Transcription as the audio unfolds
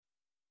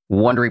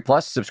Wondery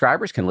Plus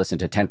subscribers can listen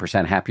to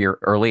 10% Happier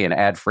early and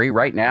ad-free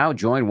right now.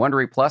 Join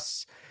Wondery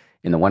Plus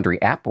in the Wondery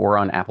app or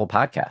on Apple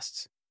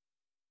Podcasts.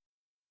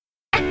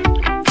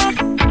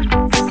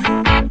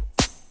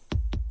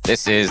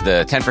 This is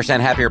the 10%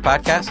 Happier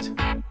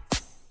podcast.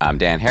 I'm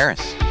Dan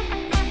Harris.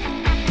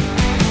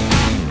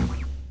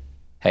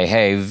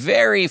 Hey,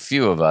 very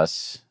few of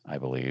us, I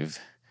believe,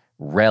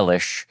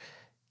 relish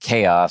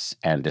chaos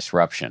and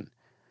disruption.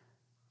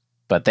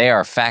 But they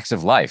are facts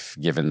of life,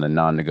 given the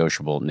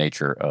non-negotiable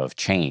nature of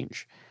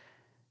change.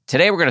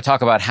 Today, we're going to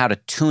talk about how to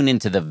tune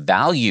into the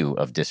value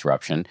of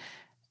disruption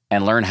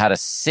and learn how to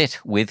sit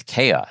with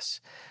chaos.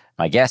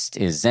 My guest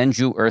is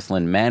Zenju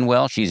Earthlyn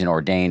Manuel. She's an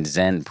ordained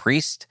Zen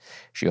priest.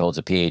 She holds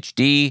a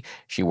PhD.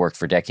 She worked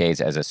for decades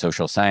as a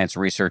social science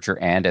researcher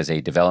and as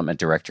a development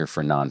director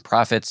for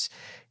nonprofits.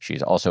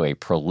 She's also a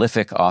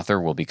prolific author.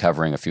 We'll be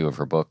covering a few of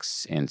her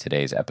books in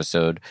today's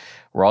episode.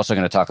 We're also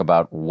going to talk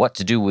about what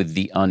to do with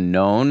the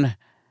unknown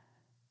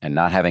and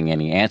not having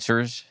any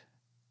answers,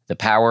 the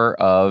power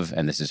of,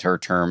 and this is her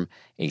term,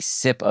 a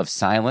sip of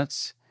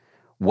silence,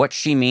 what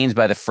she means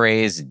by the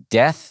phrase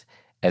death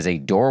as a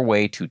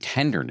doorway to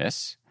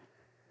tenderness,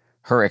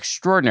 her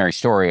extraordinary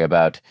story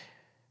about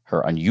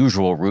her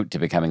unusual route to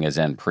becoming a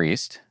Zen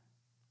priest,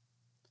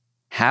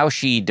 how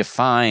she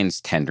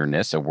defines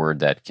tenderness, a word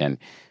that can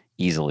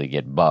easily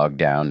get bogged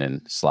down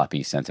in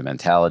sloppy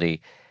sentimentality,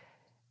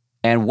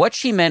 and what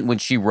she meant when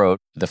she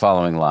wrote the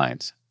following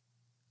lines.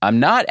 I'm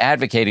not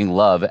advocating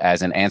love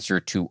as an answer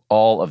to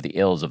all of the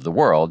ills of the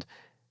world.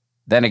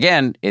 Then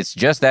again, it's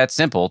just that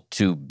simple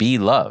to be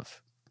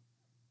love.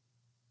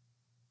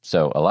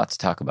 So a lot to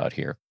talk about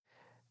here.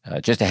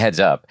 Just a heads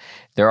up,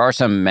 there are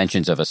some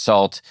mentions of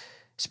assault,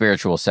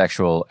 spiritual,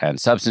 sexual, and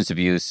substance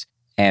abuse,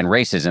 and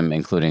racism,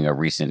 including a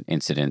recent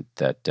incident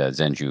that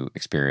Zenju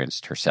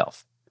experienced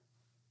herself.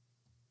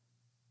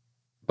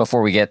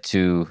 Before we get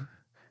to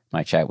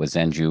my chat with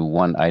Zenju,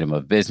 one item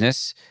of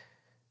business.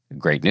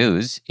 Great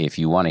news. If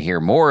you want to hear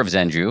more of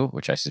Zenju,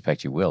 which I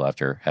suspect you will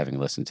after having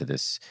listened to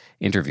this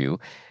interview,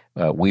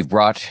 we've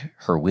brought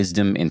her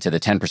wisdom into the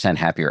 10%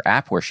 Happier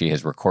app, where she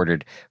has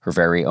recorded her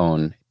very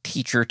own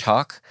teacher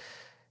talk.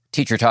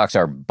 Teacher talks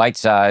are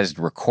bite-sized,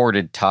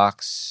 recorded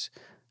talks,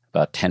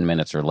 about 10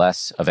 minutes or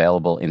less,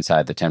 available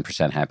inside the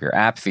 10% Happier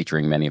app,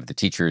 featuring many of the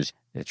teachers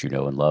that you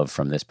know and love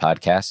from this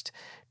podcast.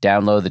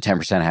 Download the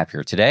 10%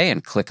 Happier today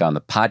and click on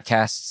the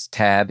Podcasts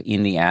tab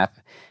in the app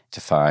to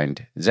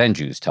find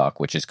Zenju's talk,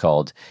 which is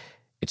called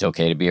It's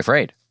Okay to Be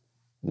Afraid.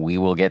 We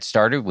will get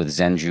started with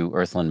Zenju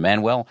Earthlyn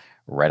Manuel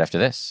right after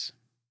this.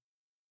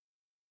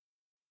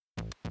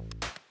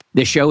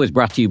 This show is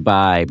brought to you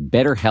by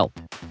BetterHelp.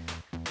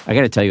 I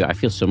got to tell you, I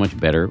feel so much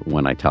better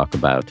when I talk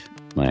about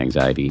my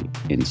anxiety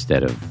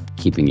instead of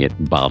keeping it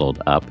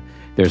bottled up.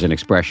 There's an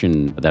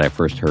expression that I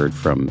first heard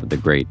from the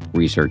great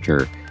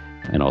researcher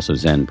and also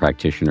Zen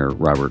practitioner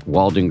Robert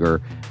Waldinger,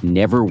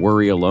 never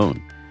worry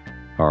alone.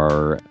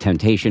 Our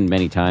temptation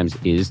many times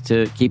is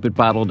to keep it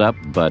bottled up,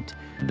 but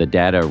the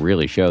data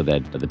really show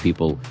that the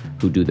people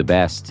who do the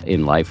best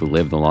in life, who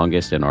live the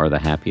longest and are the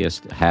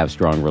happiest, have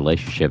strong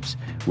relationships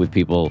with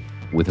people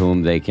with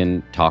whom they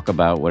can talk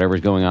about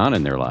whatever's going on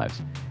in their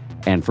lives.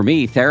 And for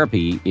me,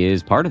 therapy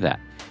is part of that.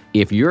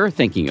 If you're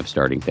thinking of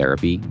starting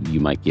therapy, you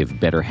might give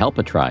BetterHelp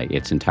a try.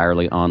 It's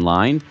entirely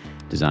online,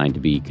 designed to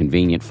be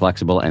convenient,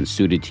 flexible, and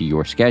suited to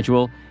your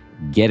schedule.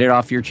 Get it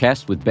off your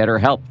chest with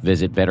BetterHelp.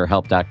 Visit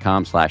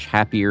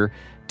BetterHelp.com/happier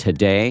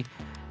today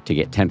to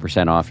get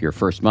 10% off your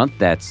first month.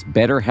 That's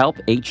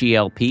BetterHelp,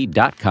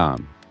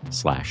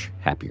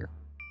 HELP.com/happier.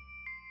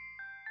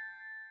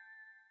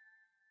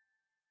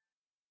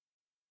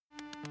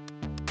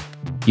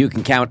 You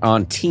can count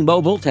on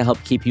T-Mobile to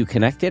help keep you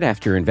connected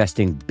after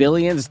investing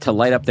billions to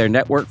light up their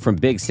network from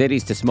big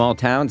cities to small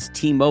towns.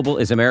 T-Mobile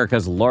is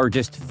America's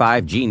largest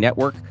 5G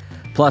network.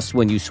 Plus,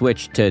 when you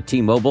switch to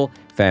T-Mobile,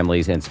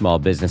 families and small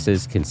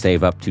businesses can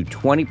save up to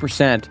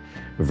 20%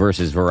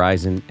 versus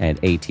Verizon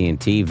and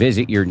AT&T.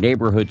 Visit your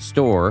neighborhood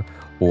store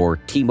or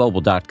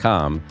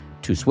T-Mobile.com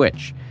to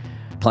switch.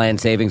 Plan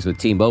savings with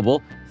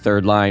T-Mobile.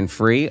 Third line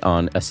free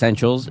on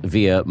essentials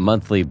via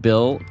monthly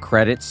bill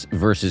credits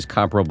versus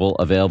comparable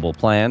available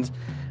plans.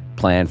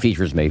 Plan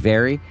features may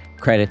vary.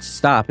 Credits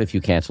stop if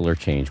you cancel or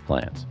change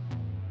plans.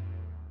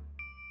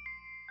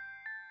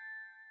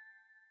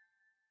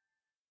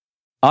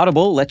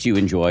 Audible lets you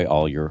enjoy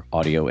all your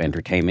audio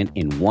entertainment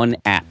in one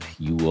app.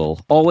 You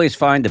will always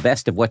find the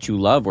best of what you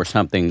love or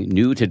something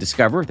new to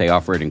discover. They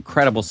offer an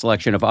incredible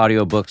selection of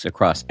audiobooks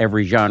across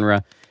every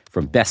genre,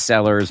 from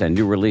bestsellers and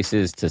new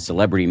releases to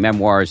celebrity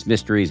memoirs,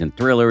 mysteries and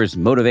thrillers,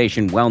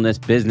 motivation,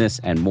 wellness, business,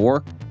 and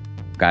more.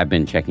 Book I've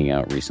been checking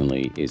out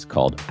recently is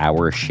called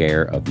Our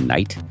Share of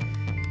Night.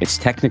 It's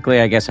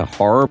technically, I guess, a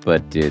horror,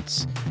 but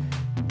it's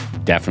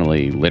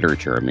definitely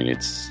literature. I mean,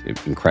 it's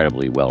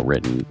incredibly well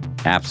written,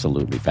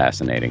 absolutely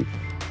fascinating,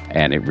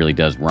 and it really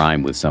does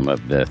rhyme with some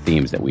of the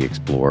themes that we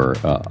explore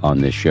on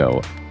this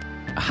show.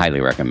 I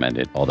highly recommend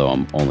it, although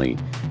I'm only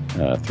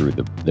through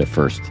the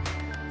first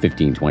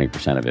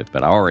 15-20% of it,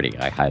 but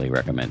I highly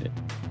recommend it.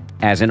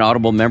 As an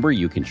Audible member,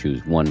 you can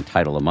choose one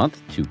title a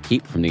month to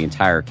keep from the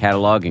entire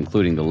catalog,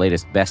 including the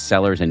latest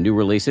bestsellers and new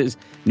releases.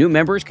 New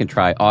members can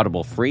try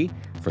Audible free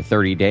for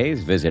 30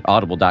 days. Visit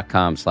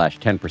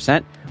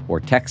audible.com/10% or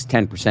text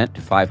 10%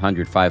 to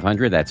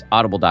 500-500. That's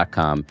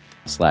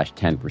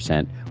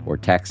audible.com/10% or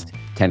text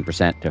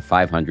 10% to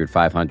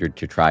 500-500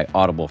 to try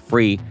Audible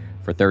free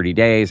for 30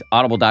 days.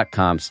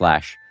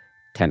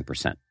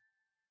 Audible.com/10%.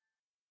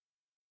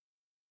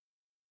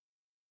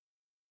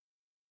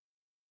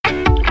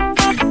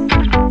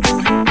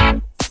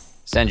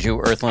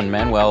 Zenju, Earthlyn,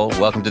 Manuel,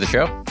 welcome to the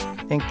show.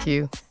 Thank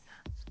you.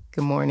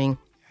 Good morning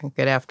and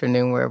good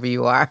afternoon, wherever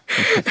you are,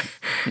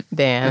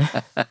 Dan.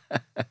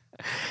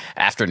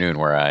 Afternoon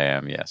where I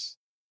am, yes.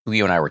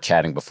 You and I were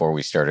chatting before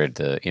we started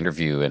the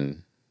interview,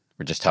 and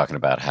we're just talking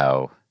about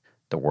how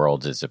the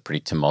world is a pretty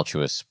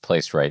tumultuous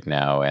place right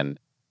now. And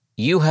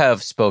you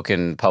have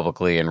spoken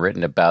publicly and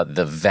written about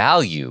the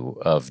value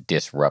of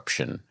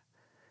disruption.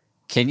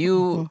 Can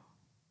you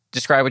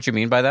describe what you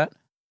mean by that?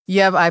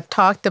 Yeah, I've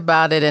talked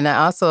about it, and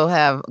I also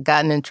have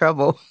gotten in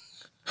trouble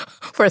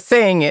for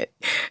saying it.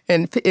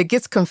 And it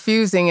gets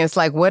confusing. It's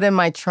like, what am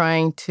I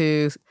trying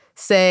to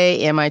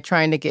say? Am I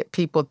trying to get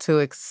people to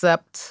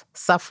accept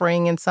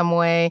suffering in some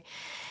way?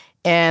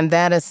 And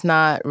that is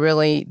not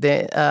really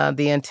the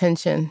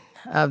intention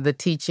of the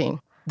teaching.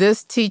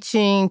 This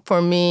teaching,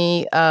 for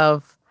me,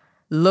 of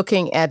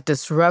looking at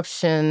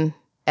disruption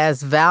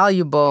as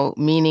valuable,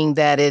 meaning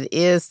that it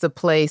is the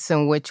place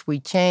in which we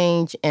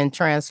change and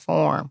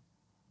transform,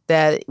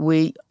 that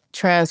we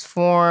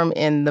transform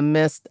in the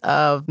midst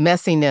of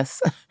messiness.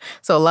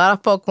 So a lot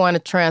of folk want to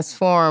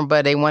transform,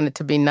 but they want it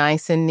to be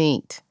nice and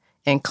neat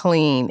and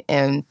clean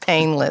and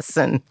painless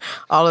and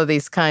all of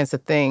these kinds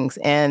of things.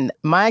 And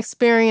my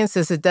experience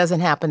is it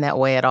doesn't happen that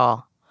way at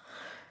all.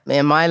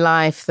 In my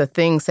life, the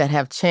things that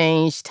have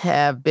changed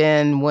have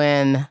been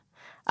when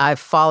I've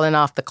fallen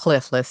off the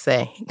cliff, let's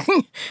say,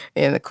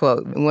 in the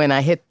quote, when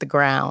I hit the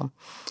ground.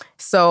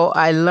 So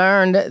I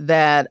learned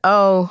that,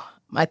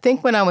 I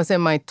think when I was in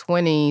my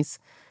 20s,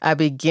 I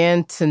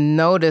began to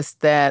notice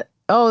that,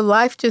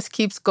 life just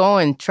keeps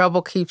going.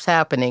 Trouble keeps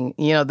happening.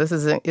 This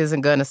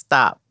isn't going to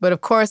stop. But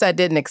of course, I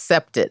didn't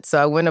accept it.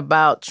 So I went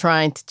about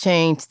trying to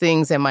change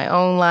things in my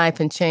own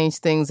life and change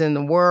things in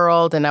the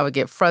world. And I would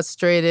get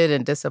frustrated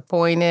and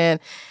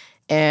disappointed.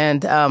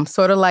 And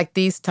sort of like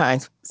these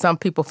times, some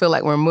people feel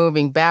like we're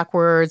moving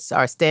backwards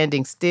or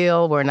standing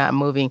still. We're not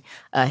moving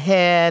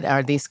ahead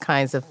or these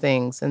kinds of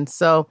things. And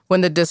so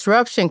when the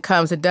disruption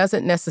comes, it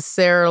doesn't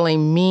necessarily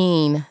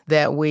mean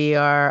that we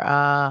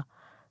are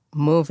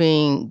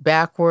moving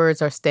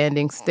backwards or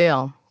standing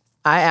still.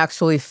 I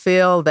actually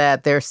feel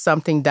that there's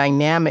something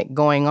dynamic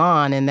going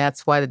on, and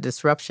that's why the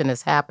disruption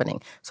is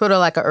happening. Sort of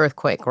like an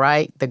earthquake,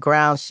 right? The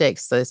ground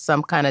shakes. There's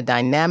some kind of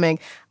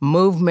dynamic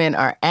movement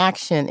or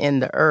action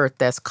in the earth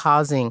that's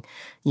causing,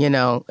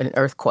 an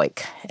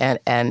earthquake.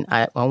 And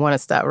I want to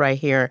stop right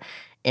here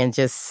and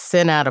just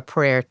send out a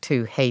prayer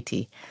to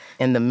Haiti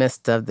in the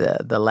midst of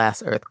the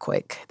last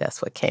earthquake.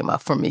 That's what came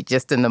up for me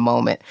just in the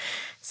moment.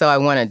 So I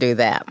want to do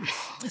that.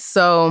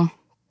 So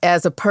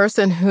as a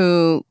person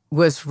who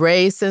was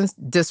raised in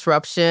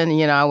disruption,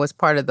 I was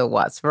part of the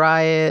Watts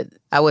riot.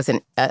 I was a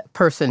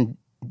person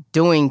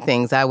doing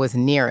things. I was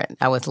near it.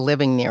 I was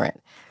living near it.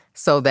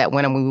 So that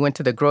when we went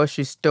to the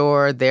grocery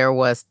store, there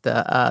was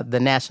the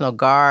National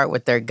Guard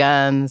with their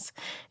guns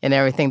and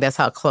everything. That's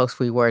how close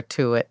we were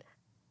to it.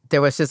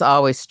 There was just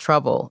always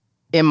trouble.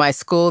 In my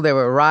school, there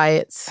were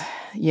riots,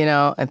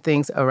 and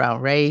things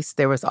around race.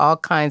 There was all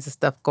kinds of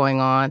stuff going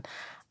on.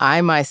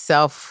 I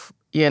myself,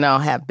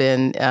 have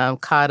been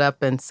caught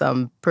up in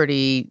some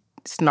pretty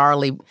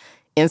snarly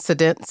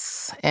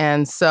incidents.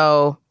 And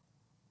so,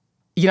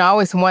 I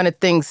always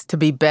wanted things to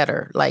be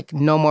better, like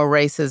no more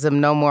racism,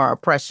 no more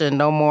oppression,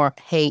 no more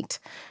hate,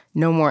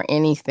 no more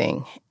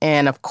anything.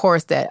 And of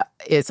course, that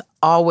is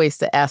always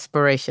the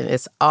aspiration.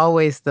 It's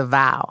always the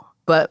vow.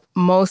 But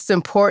most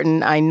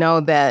important, I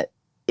know that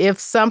if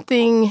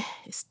something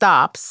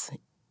stops,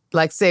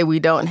 like say we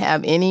don't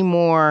have any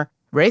more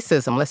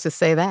racism, let's just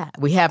say that.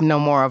 We have no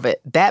more of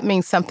it. That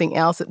means something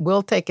else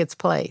will take its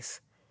place.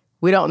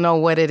 We don't know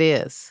what it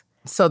is.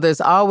 So there's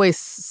always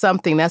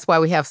something. That's why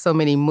we have so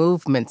many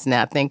movements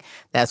now. I think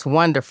that's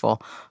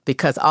wonderful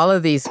because all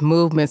of these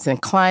movements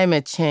and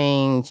climate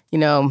change,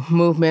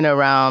 movement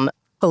around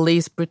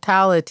police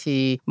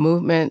brutality,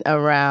 movement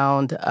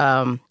around,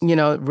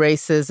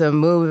 racism,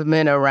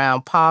 movement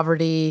around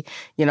poverty,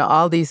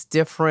 all these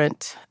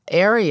different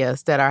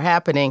areas that are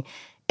happening.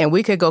 And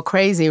we could go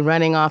crazy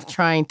running off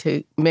trying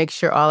to make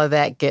sure all of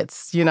that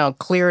gets,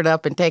 cleared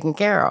up and taken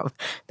care of.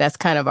 That's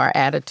kind of our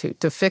attitude,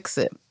 to fix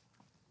it.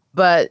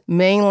 But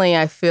mainly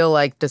I feel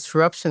like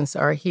disruptions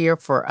are here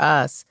for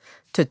us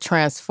to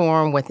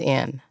transform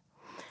within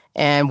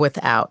and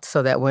without,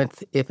 so that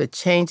if it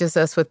changes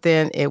us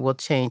within, it will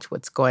change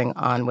what's going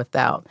on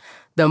without.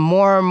 The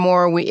more and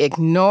more we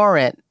ignore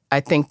it, I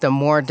think the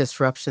more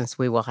disruptions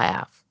we will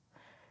have.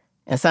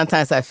 And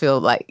sometimes I feel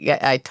like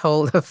I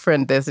told a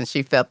friend this and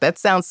she felt, that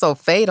sounds so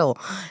fatal.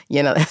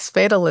 That's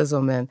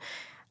fatalism. And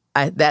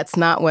That's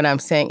not what I'm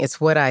saying.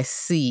 It's what I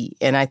see.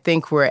 And I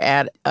think we're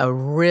at a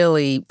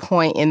really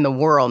point in the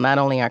world, not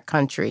only our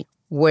country,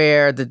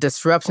 where the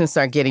disruptions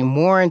are getting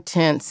more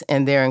intense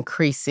and they're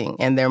increasing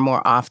and they're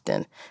more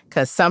often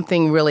because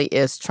something really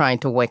is trying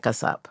to wake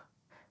us up.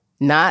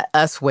 Not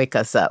us wake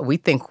us up. We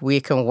think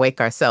we can wake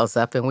ourselves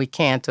up, and we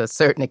can to a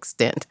certain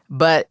extent.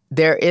 But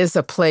there is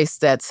a place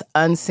that's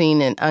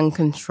unseen and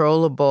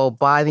uncontrollable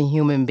by the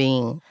human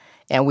being,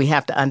 and we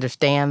have to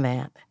understand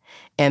that.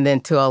 And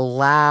then to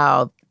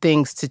allow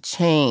things to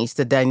change,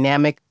 the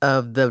dynamic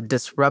of the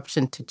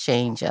disruption to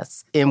change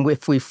us. And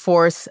if we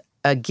force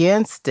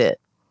against it,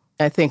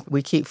 I think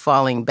we keep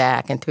falling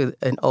back into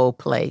an old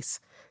place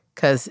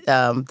because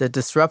the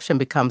disruption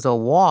becomes a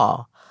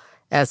wall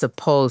as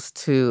opposed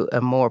to a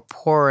more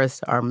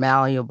porous or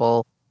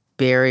malleable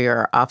barrier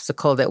or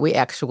obstacle that we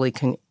actually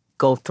can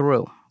go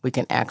through. We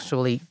can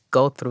actually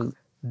go through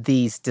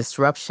these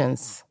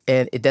disruptions.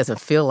 And it doesn't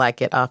feel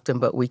like it often,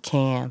 but we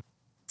can.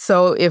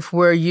 So if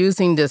we're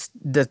using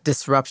the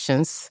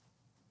disruptions,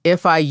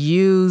 if I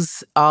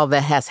use all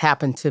that has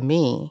happened to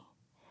me,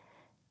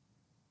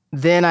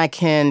 then I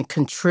can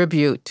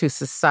contribute to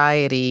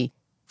society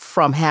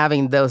from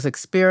having those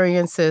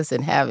experiences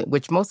and having,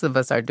 which most of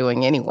us are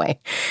doing anyway,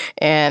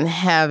 and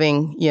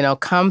having,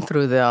 come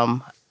through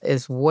them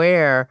is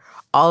where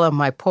all of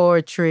my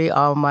poetry,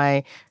 all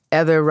my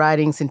other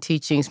writings and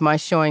teachings, my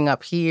showing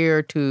up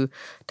here to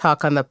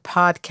talk on the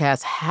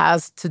podcast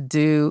has to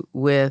do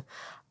with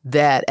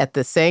that. At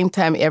the same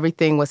time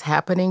everything was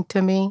happening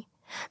to me,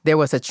 there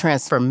was a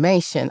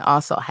transformation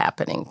also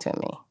happening to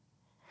me.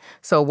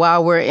 So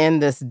while we're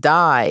in this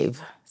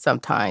dive,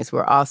 sometimes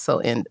we're also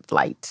in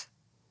flight.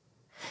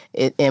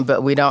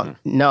 But we don't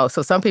know.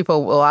 So some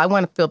people, well, I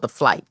want to feel the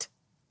flight.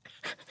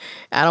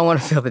 I don't want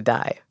to feel the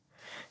dive.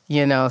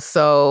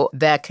 So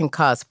that can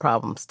cause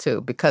problems too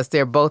because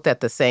they're both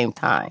at the same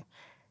time.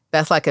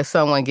 That's like if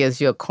someone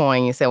gives you a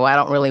coin, you say, well, I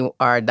don't really,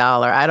 or a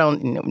dollar.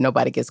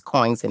 Nobody gets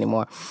coins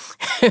anymore.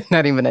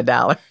 Not even a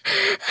dollar.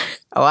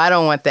 Oh, I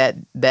don't want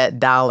that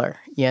dollar,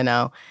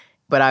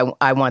 but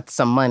I want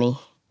some money,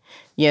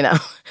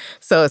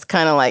 So it's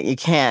kind of like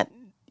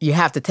you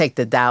have to take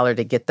the dollar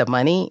to get the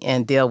money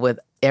and deal with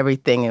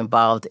everything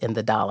involved in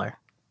the dollar,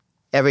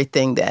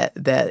 everything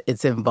that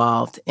is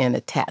involved and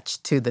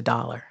attached to the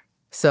dollar.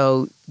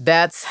 So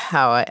that's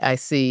how I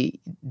see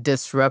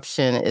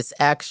disruption.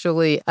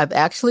 I've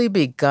actually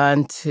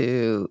begun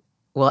to,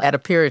 at a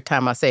period of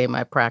time, I'll say in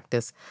my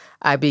practice,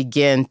 I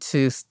begin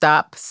to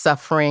stop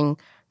suffering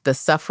the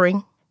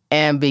suffering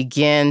and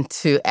begin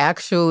to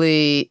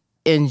actually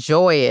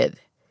enjoy it,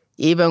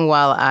 even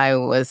while I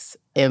was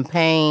in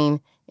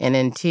pain and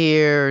in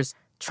tears,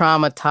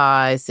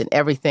 traumatized and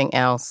everything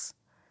else.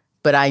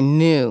 But I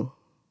knew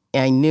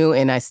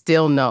and I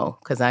still know,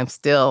 because I'm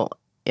still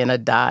in a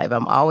dive,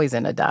 I'm always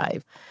in a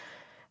dive,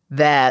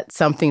 that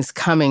something's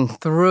coming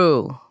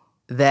through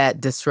that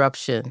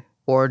disruption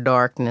or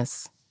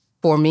darkness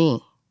for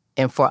me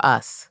and for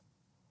us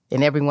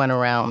and everyone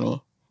around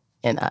me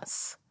and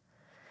us.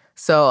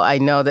 So I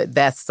know that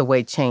that's the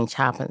way change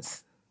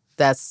happens.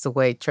 That's the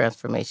way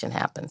transformation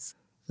happens.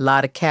 A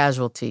lot of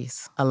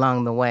casualties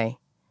along the way.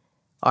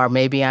 Or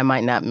maybe I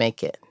might not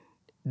make it.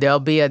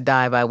 There'll be a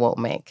dive I won't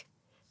make.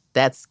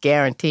 That's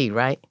guaranteed,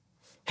 right?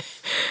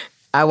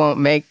 I won't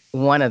make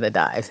one of the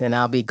dives and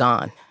I'll be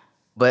gone.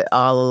 But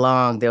all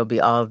along, there'll be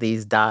all of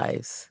these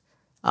dives,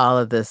 all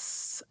of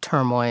this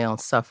turmoil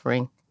and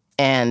suffering.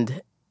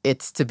 And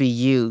it's to be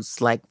used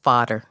like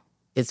fodder.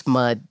 It's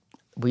mud.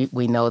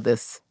 We know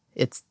this.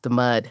 It's the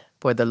mud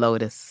for the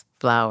lotus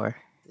flower.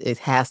 It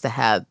has to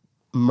have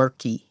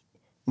murky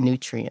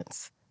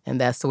nutrients. And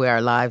that's the way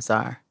our lives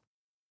are.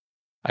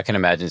 I can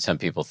imagine some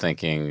people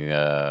thinking, who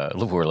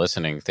are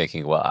listening,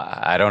 thinking, well,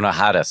 I don't know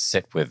how to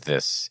sit with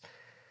this,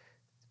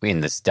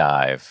 in this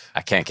dive.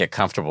 I can't get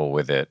comfortable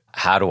with it.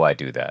 How do I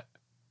do that?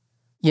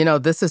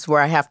 This is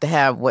where I have to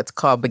have what's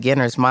called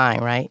beginner's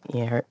mind, right?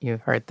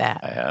 You've heard that.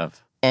 I have.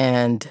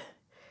 And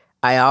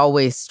I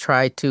always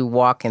try to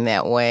walk in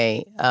that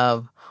way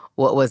of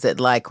what was it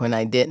like when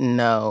I didn't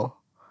know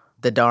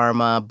the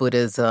Dharma,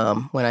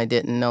 Buddhism, when I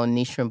didn't know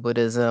Nichiren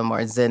Buddhism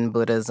or Zen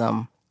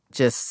Buddhism,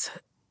 just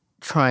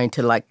trying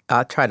to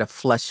I'll try to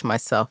flush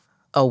myself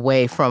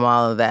away from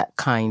all of that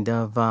kind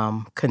of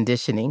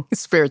conditioning,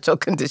 spiritual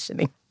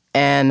conditioning.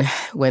 And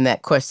when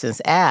that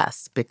question's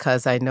asked,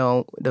 because I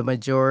know the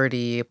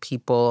majority of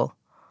people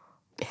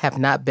have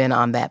not been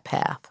on that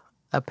path,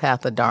 a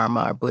path of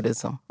Dharma or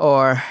Buddhism,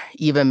 or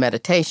even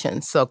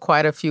meditation. So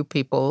quite a few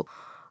people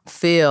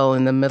feel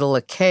in the middle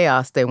of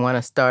chaos, they want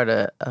to start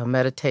a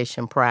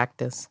meditation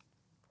practice.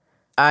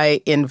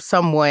 I, in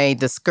some way,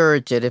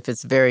 discourage it if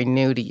it's very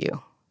new to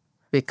you,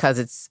 because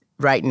it's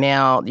right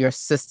now your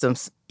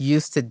system's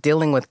used to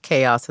dealing with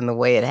chaos in the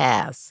way it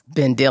has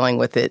been dealing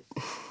with it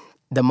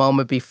the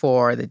moment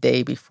before, the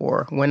day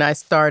before. When I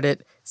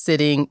started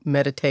sitting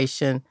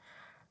meditation,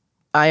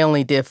 I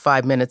only did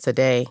 5 minutes a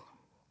day.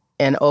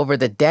 And over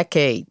the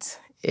decades,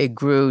 it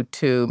grew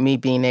to me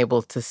being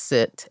able to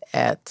sit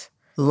at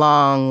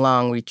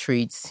long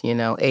retreats,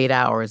 8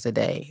 hours a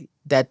day,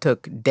 that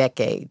took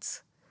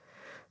decades.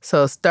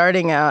 So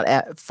starting out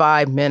at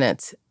 5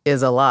 minutes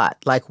is a lot.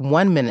 Like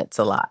 1 minute's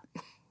a lot.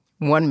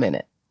 1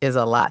 minute is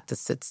a lot to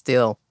sit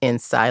still in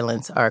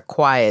silence or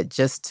quiet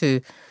just to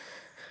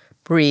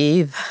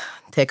breathe,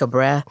 take a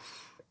breath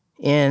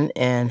in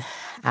and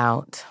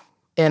out.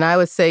 And I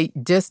would say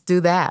just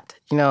do that.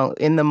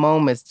 In the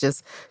moments,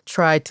 just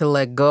try to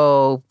let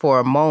go for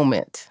a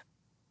moment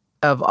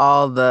of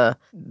all the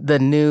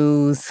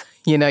news,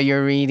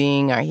 you're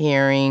reading or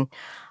hearing,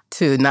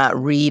 to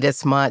not read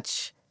as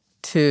much,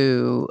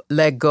 to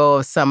let go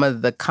of some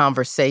of the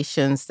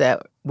conversations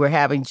that we're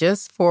having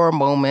just for a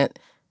moment.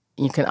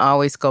 You can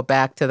always go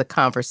back to the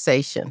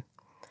conversation.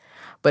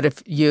 But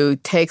if you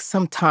take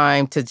some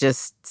time to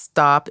just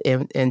stop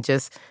and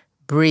just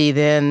breathe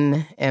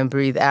in and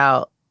breathe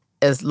out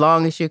as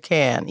long as you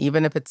can,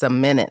 even if it's a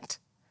minute,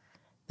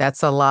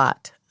 that's a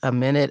lot, a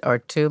minute or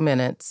 2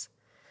 minutes.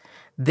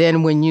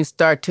 Then when you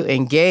start to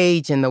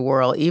engage in the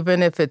world,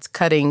 even if it's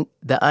cutting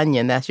the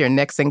onion, that's your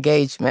next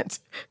engagement,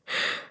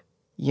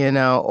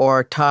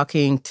 or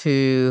talking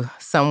to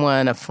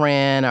someone, a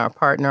friend or a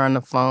partner on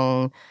the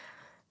phone,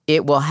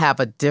 it will have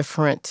a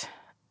different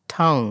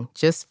tone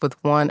just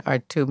with 1 or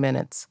 2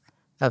 minutes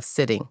of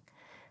sitting,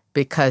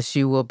 because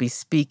you will be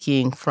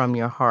speaking from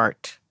your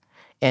heart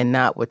and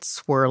not with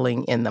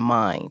swirling in the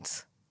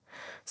minds.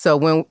 So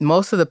when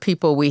most of the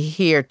people we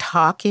hear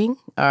talking,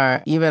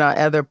 or even on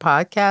other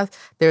podcasts,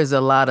 there's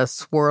a lot of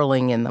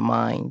swirling in the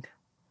mind.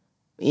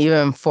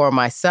 Even for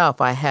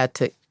myself, I had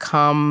to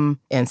come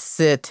and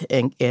sit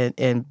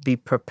and be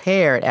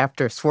prepared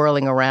after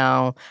swirling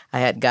around. I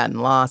had gotten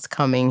lost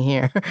coming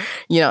here,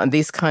 and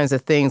these kinds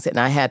of things. And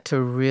I had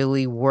to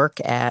really work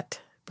at,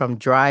 from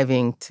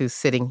driving to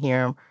sitting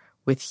here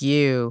with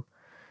you,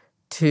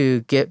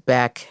 to get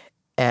back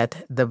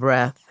at the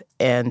breath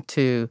and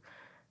to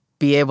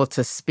be able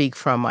to speak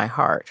from my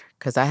heart,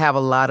 because I have a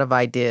lot of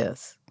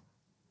ideas,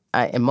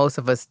 and most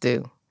of us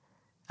do.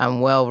 I'm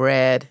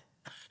well-read.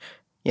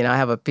 I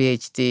have a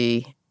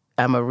PhD.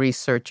 I'm a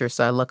researcher,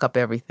 so I look up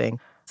everything.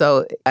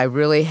 So I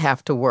really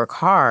have to work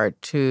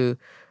hard to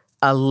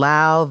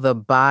allow the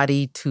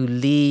body to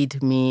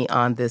lead me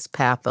on this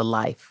path of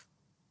life.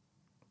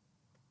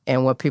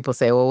 And when people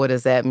say, well, what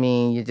does that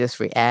mean? You just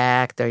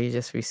react or you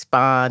just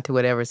respond to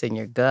whatever's in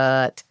your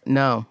gut?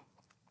 No.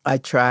 I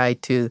try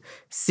to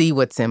see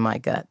what's in my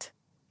gut.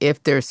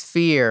 If there's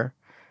fear,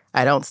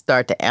 I don't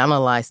start to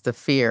analyze the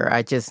fear.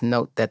 I just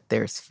note that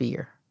there's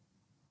fear.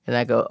 And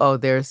I go, oh,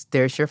 there's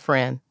your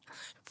friend,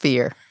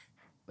 fear.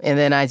 And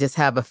then I just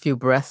have a few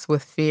breaths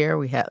with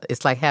fear.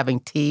 It's like having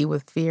tea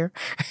with fear.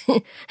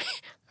 A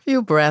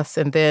few breaths,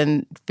 and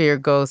then fear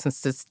goes and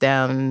sits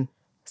down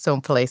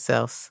someplace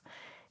else.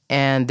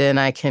 And then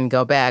I can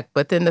go back.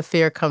 But then the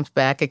fear comes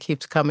back. It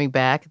keeps coming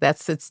back.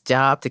 That's its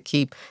job, to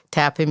keep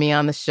tapping me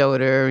on the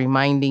shoulder,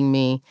 reminding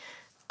me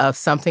of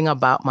something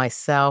about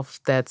myself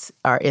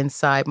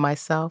inside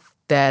myself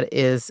that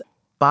is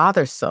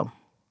bothersome,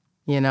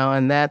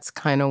 and that's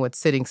kind of what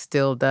sitting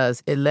still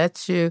does. It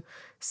lets you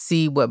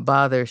see what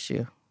bothers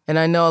you. And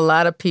I know a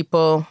lot of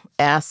people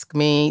ask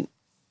me,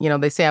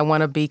 they say, I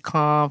want to be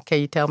calm.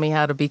 Can you tell me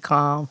how to be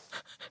calm?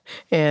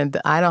 And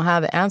I don't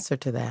have the answer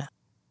to that.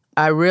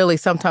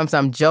 Sometimes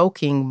I'm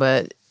joking,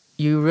 but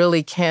you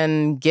really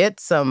can get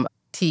some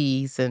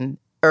teas and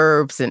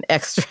herbs and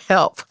extra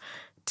help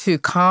to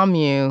calm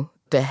you,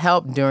 to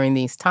help during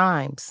these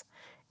times.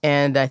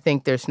 And I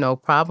think there's no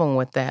problem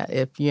with that.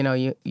 If,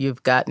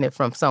 you've gotten it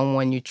from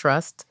someone you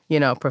trust,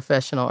 a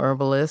professional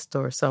herbalist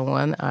or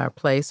someone, or a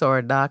place or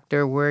a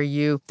doctor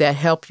that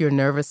help your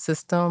nervous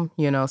system,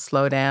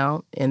 slow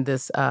down in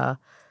this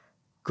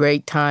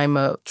great time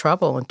of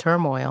trouble and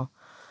turmoil.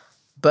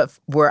 But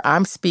where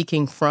I'm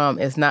speaking from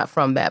is not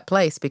from that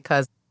place,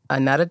 because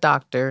I'm not a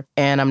doctor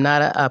and I'm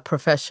not a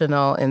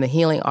professional in the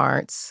healing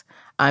arts.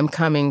 I'm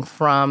coming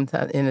from,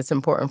 and it's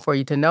important for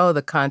you to know,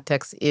 the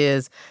context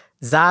is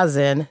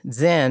Zazen,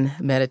 Zen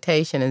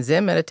meditation. And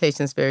Zen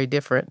meditation is very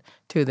different,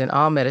 too, than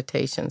all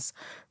meditations.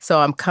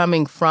 So I'm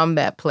coming from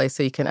that place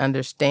so you can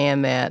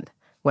understand that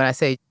when I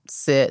say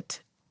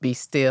sit, be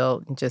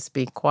still, and just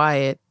be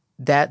quiet,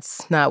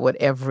 that's not what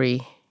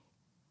every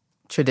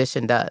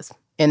tradition does.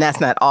 And that's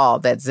not all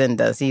that Zen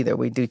does either.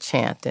 We do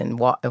chant and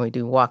walk, and we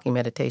do walking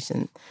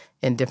meditation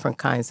and different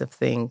kinds of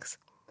things.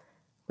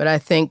 But I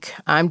think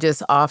I'm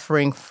just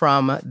offering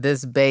from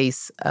this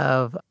base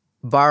of,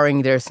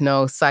 barring there's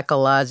no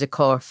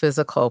psychological or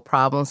physical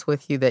problems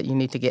with you that you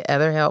need to get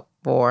other help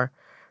for,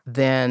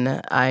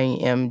 then I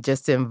am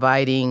just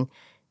inviting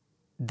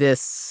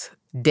this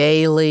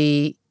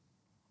daily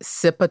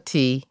sip of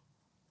tea,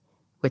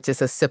 which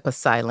is a sip of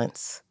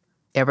silence,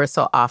 ever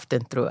so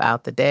often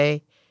throughout the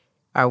day,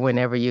 or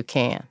whenever you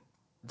can,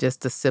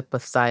 just a sip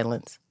of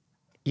silence.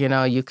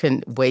 You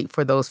can wait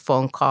for those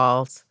phone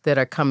calls that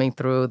are coming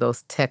through,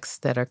 those texts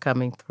that are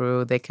coming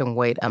through. They can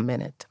wait a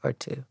minute or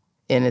two.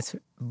 And it's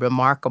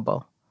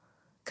remarkable,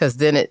 because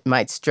then it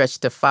might stretch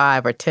to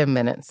 5 or 10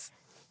 minutes.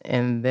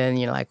 And then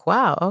you're like,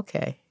 wow,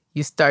 okay.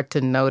 You start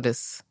to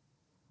notice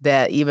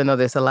that even though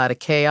there's a lot of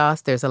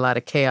chaos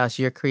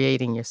you're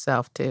creating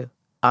yourself too.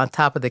 on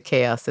top of the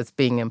chaos that's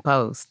being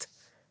imposed.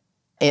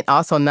 And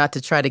also not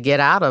to try to get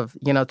out of,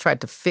 try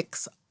to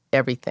fix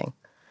everything,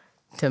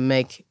 to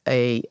make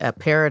a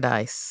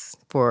paradise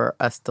for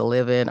us to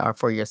live in or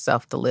for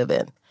yourself to live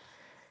in,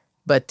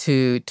 but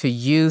to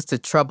use the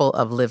trouble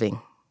of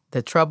living.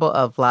 The trouble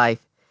of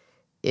life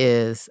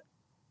is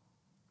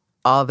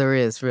all there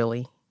is,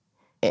 really.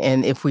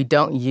 And if we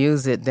don't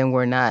use it, then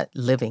we're not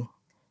living.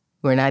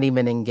 We're not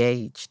even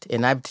engaged.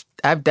 And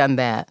I've done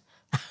that.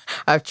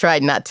 I've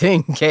tried not to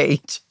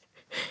engage.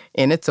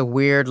 And it's a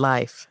weird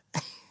life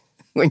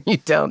when you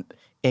don't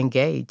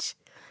engage.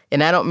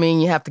 And I don't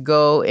mean you have to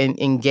go and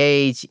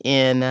engage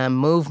in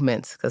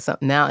movements, because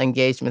now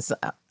engagements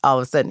all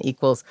of a sudden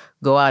equals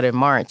go out and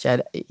march.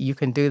 You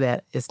can do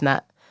that. It's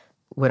not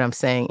what I'm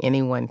saying.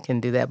 Anyone can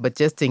do that. But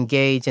just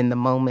engage in the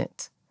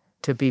moment,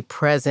 to be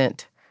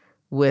present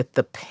with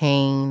the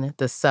pain,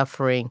 the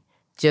suffering,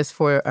 just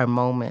for a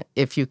moment,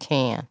 if you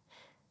can.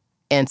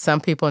 And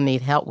some people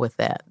need help with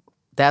that.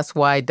 That's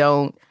why I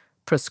don't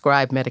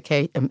prescribe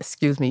medication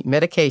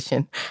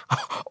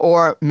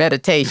or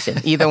meditation.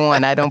 Either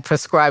one. I don't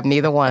prescribe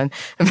neither one,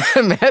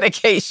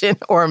 medication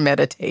or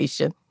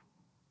meditation.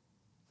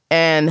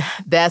 And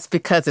that's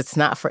because it's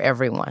not for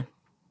everyone.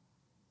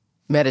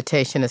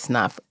 Meditation is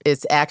not.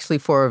 It's actually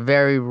for a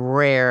very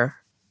rare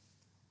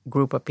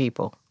group of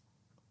people.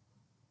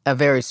 A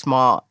very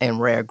small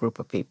and rare group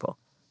of people.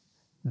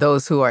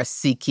 Those who are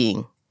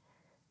seeking,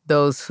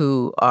 those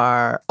who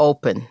are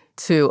open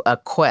to a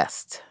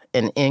quest,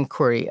 an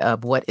inquiry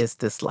of what is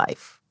this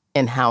life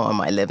and how am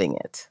I living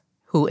it?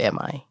 Who am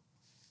I?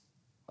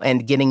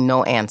 And getting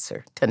no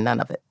answer to none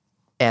of it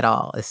at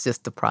all. It's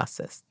just the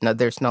process. No,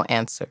 there's no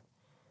answer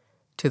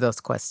to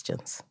those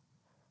questions.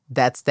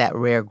 That's that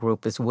rare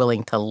group is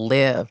willing to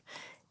live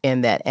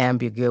in that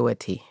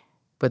ambiguity.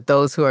 But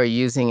those who are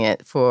using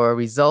it for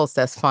results,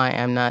 that's fine.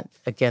 I'm not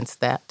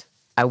against that.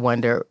 I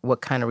wonder what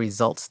kind of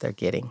results they're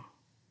getting.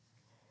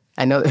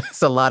 I know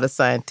there's a lot of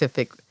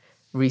scientific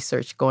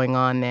research going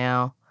on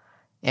now,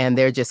 and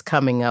they're just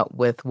coming up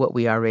with what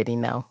we already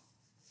know,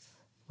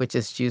 which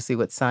is usually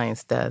what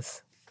science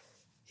does.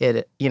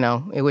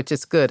 Which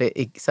is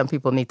good. Some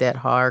people need that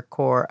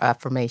hardcore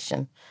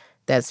affirmation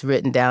that's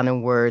written down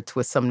in words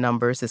with some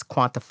numbers, is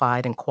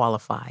quantified and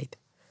qualified.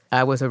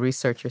 I was a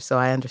researcher, so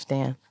I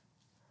understand.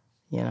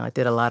 I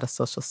did a lot of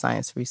social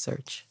science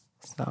research.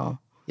 So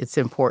it's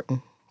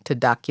important to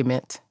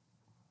document,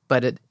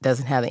 but it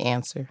doesn't have the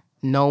answer.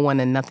 No one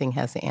and nothing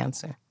has the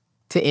answer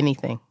to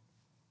anything.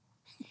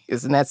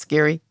 Isn't that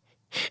scary?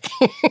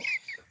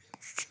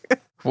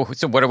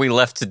 So what are we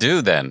left to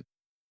do then?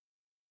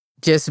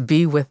 Just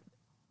be with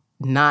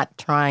not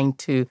trying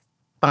to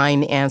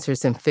find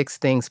answers and fix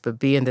things, but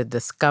be in the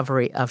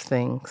discovery of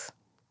things.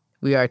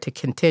 We are to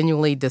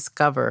continually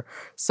discover.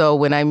 So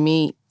when I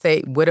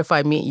say, what if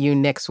I meet you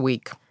next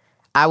week?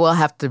 I will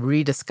have to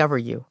rediscover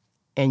you,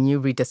 and you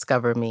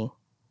rediscover me.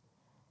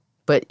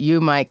 But you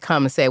might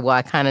come and say,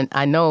 well,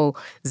 I know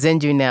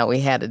Zenju now.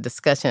 We had a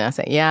discussion. I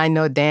said, yeah, I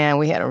know Dan.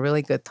 We had a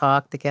really good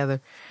talk together,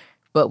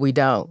 but we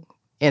don't.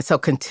 And so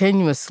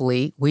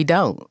continuously, we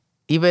don't.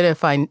 Even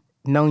if I've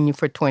known you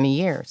for 20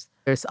 years,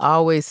 there's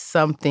always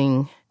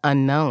something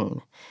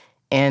unknown.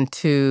 And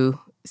to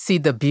see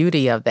the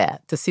beauty of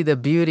that, to see the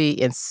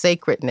beauty and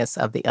sacredness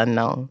of the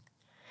unknown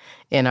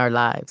in our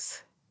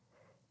lives.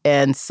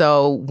 And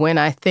so when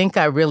I think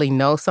I really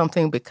know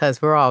something,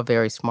 because we're all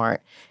very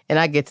smart, and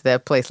I get to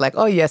that place like,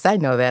 oh, yes, I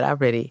know that.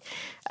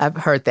 I've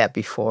heard that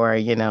before,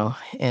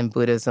 in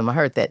Buddhism. I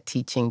heard that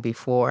teaching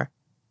before.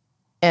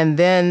 And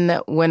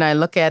then when I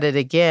look at it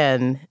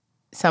again,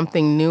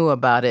 something new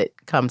about it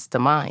comes to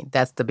mind.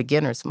 That's the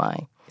beginner's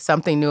mind.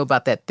 Something new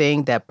about that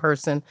thing, that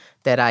person,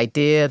 that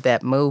idea,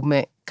 that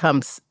movement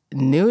comes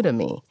new to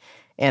me.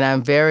 And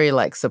I'm very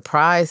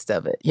surprised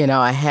of it.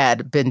 I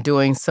had been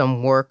doing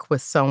some work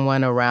with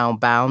someone around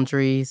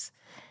boundaries,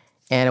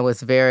 and it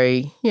was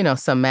very,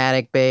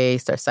 somatic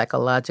based or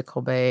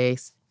psychological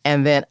based.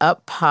 And then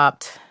up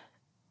popped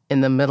in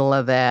the middle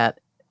of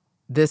that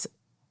this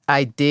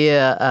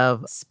idea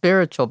of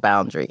spiritual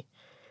boundary,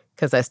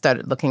 because I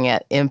started looking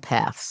at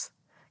empaths,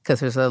 because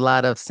there's a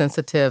lot of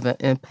sensitive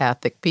and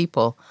empathic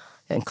people,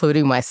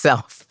 including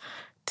myself,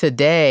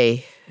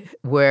 today,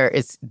 where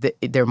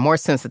they're more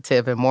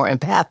sensitive and more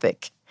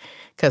empathic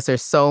because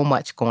there's so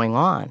much going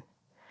on.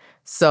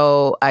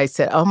 So I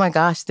said, oh my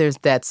gosh, there's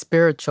that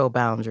spiritual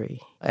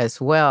boundary as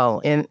well.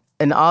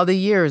 In all the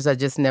years, I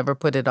just never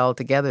put it all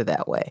together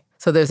that way.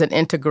 So there's an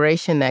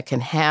integration that can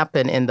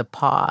happen in the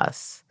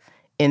pause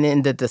and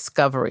in the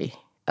discovery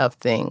of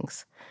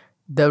things.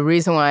 The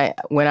reason why,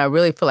 when I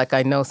really feel like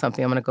I know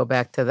something, I'm going to go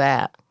back to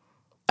that.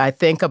 I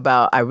think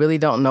about, I really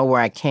don't know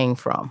where I came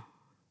from.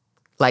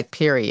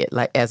 Period,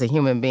 as a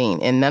human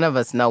being. And none of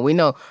us know. We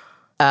know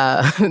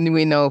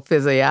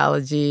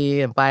physiology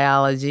and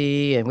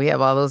biology, and we have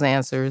all those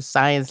answers.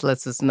 Science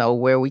lets us know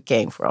where we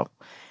came from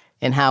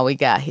and how we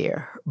got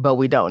here, but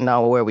we don't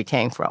know where we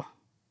came from.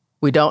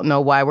 We don't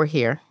know why we're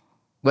here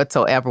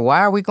whatsoever. Why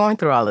are we going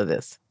through all of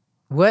this?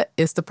 What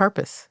is the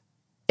purpose?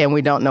 And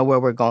we don't know where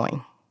we're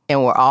going.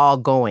 And we're all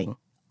going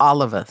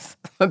all of us.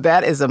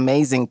 That is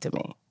amazing to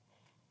me.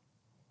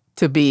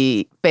 To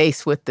be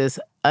faced with this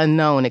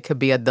unknown, it could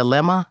be a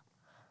dilemma,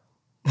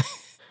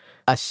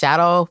 a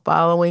shadow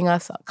following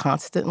us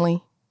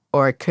constantly,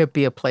 or it could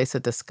be a place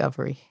of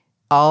discovery.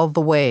 All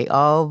the way,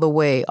 all the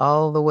way,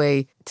 all the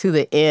way to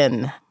the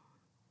end.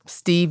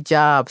 Steve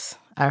Jobs,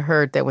 I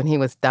heard that when he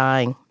was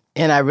dying,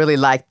 and I really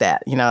liked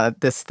that. You know,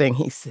 this thing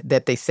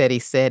that they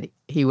said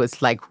he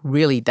was like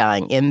really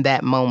dying in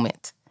that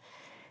moment.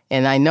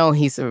 And I know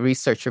he's a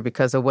researcher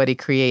because of what he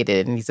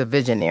created, and he's a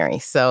visionary.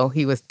 So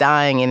he was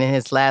dying, and in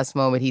his last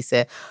moment, he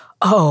said,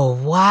 "Oh,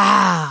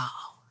 wow."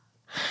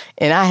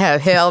 And I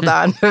have held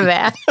on to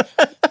that.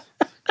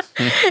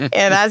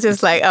 And I was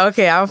just like,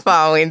 okay, I'm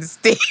following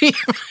Steve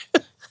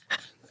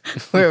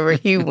wherever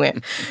he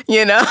went,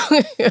 you know?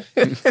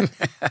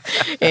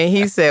 And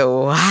he said,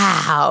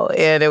 wow.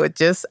 And it was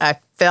just, I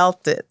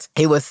felt it.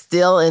 He was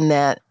still in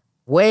that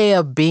way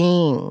of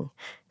being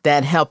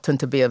that helped him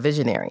to be a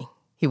visionary.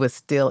 He was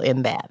still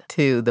in that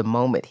to the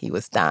moment he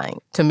was dying.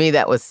 To me,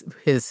 that was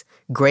his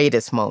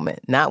greatest moment.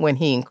 Not when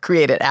he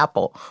created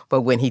Apple,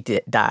 but when he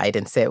died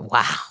and said,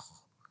 wow.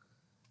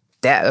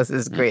 That was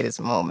his greatest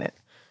moment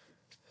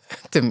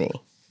to me.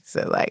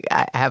 So, like,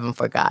 I haven't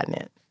forgotten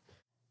it.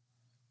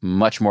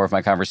 Much more of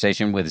my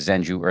conversation with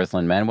Zenju,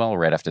 Earthlyn, Manuel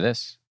right after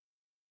this.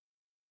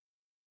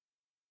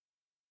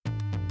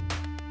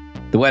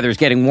 The weather's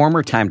getting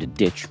warmer. Time to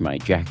ditch my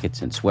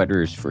jackets and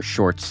sweaters for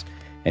shorts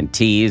and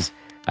tees.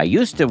 I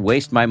used to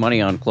waste my money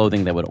on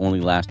clothing that would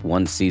only last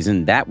one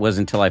season. That was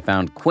until I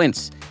found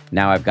Quince.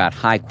 Now I've got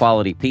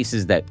high-quality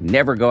pieces that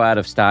never go out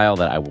of style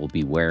that I will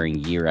be wearing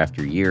year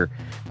after year.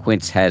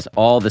 Quince has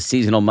all the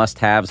seasonal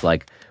must-haves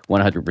like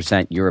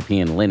 100%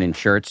 European linen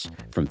shirts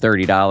from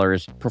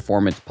 $30,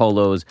 performance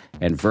polos,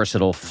 and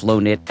versatile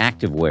flow-knit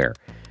activewear.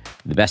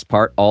 The best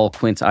part, all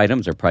Quince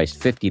items are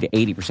priced 50 to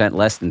 80%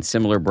 less than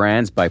similar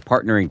brands. By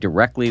partnering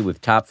directly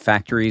with top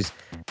factories,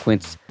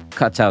 Quince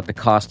cuts out the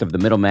cost of the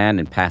middleman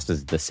and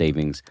passes the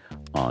savings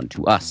on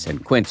to us.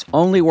 And Quince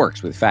only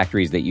works with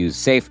factories that use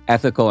safe,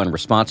 ethical, and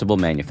responsible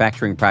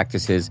manufacturing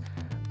practices,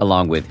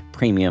 along with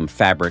premium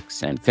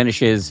fabrics and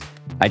finishes.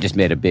 I just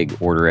made a big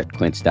order at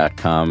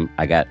quince.com.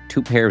 I got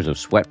 2 pairs of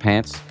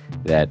sweatpants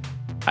that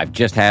I've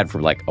just had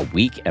for like a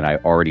week, and I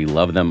already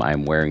love them.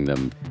 I'm wearing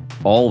them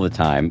all the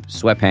time.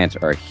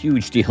 Sweatpants are a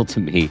huge deal to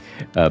me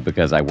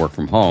because I work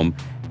from home,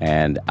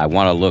 and I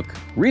want to look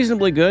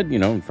reasonably good, you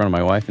know, in front of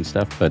my wife and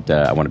stuff, but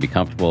I want to be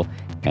comfortable,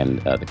 and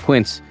the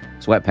Quince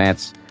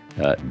sweatpants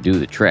do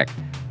the trick.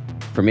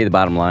 For me, the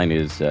bottom line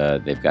is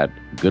they've got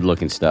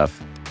good-looking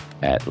stuff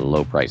at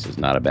low prices.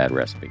 Not a bad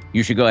recipe.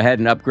 You should go ahead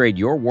and upgrade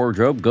your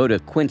wardrobe. Go to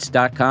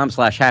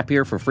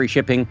quince.com/happier for free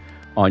shipping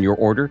on your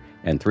order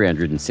and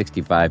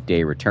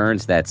 365-day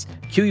returns. That's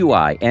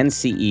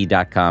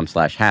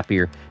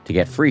QUINCE.com/happier to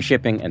get free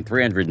shipping and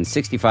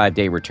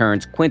 365-day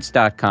returns.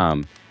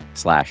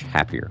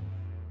 Quince.com/happier.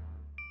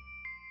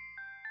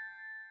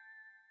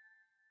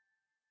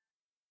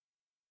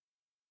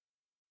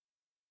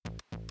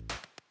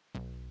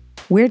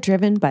 We're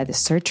driven by the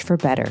search for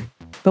better.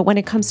 But when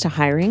it comes to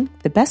hiring,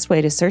 the best way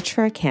to search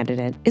for a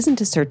candidate isn't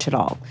to search at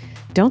all.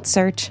 Don't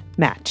search,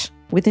 match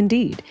with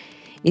Indeed.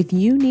 If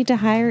you need to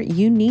hire,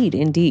 you need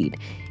Indeed.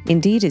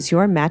 Indeed is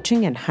your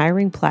matching and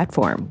hiring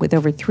platform with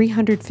over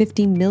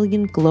 350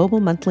 million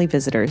global monthly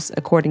visitors,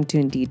 according to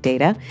Indeed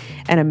data,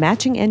 and a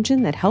matching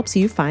engine that helps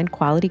you find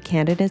quality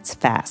candidates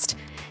fast.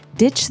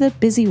 Ditch the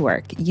busy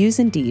work. Use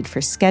Indeed for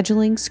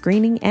scheduling,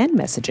 screening, and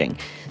messaging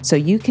so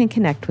you can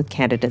connect with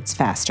candidates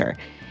faster.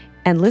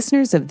 And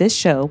listeners of this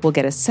show will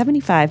get a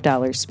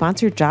 $75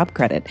 sponsored job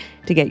credit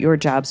to get your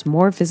jobs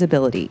more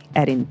visibility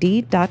at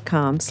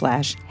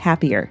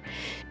Indeed.com/happier.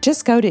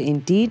 Just go to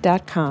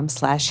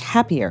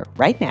Indeed.com/happier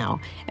right now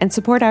and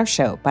support our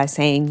show by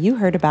saying you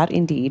heard about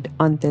Indeed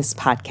on this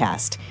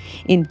podcast.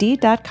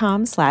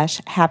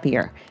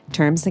 Indeed.com/happier.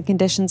 Terms and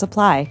conditions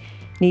apply.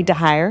 Need to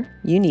hire?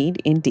 You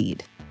need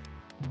Indeed.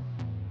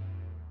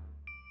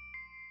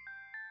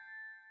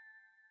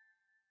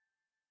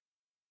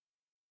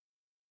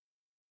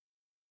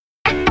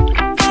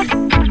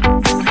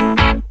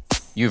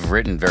 You've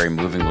written very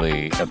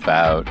movingly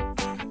about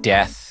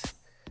death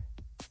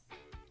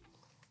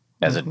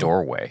as a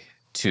doorway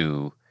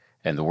to,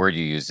 and the word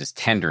you use is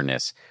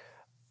tenderness.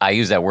 I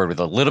use that word with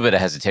a little bit of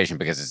hesitation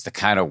because it's the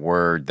kind of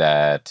word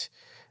that,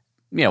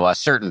 you know, a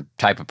certain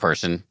type of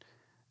person,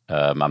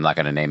 I'm not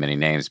going to name any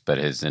names, but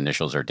his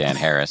initials are Dan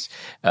Harris,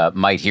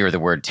 might hear the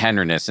word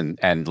tenderness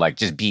and like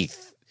just be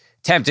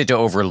tempted to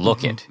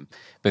overlook it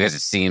because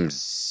it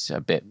seems a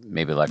bit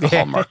maybe like a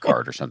Hallmark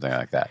card or something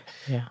like that.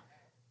 Yeah.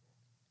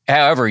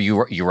 However,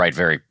 you write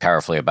very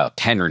powerfully about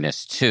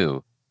tenderness,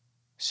 too.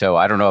 So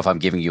I don't know if I'm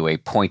giving you a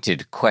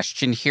pointed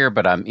question here,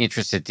 but I'm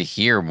interested to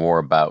hear more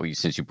about you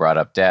since you brought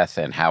up death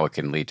and how it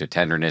can lead to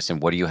tenderness.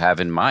 And what do you have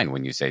in mind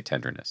when you say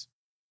tenderness?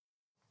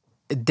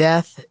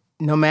 Death,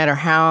 no matter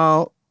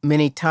how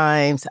many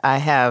times I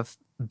have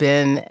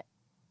been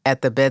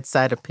at the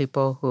bedside of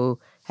people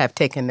who have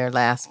taken their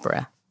last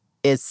breath,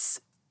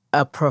 it's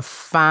a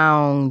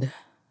profound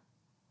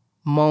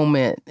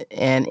moment.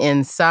 And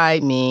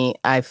inside me,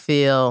 I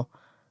feel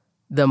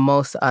the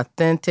most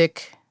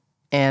authentic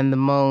and the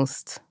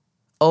most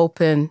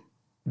open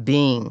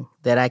being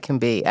that I can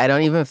be. I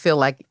don't even feel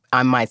like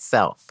I'm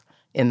myself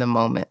in the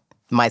moment,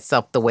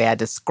 myself the way I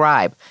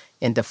describe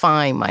and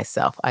define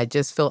myself. I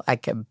just feel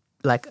like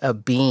a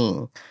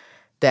being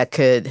that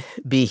could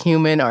be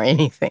human or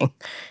anything.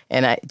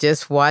 And I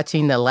just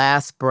watching the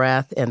last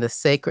breath and the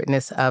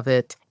sacredness of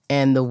it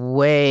and the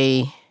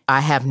way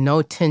I have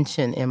no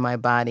tension in my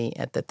body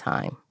at the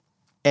time.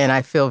 And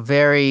I feel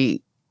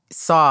very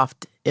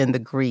soft in the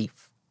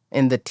grief,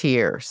 in the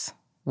tears.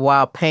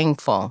 While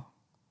painful,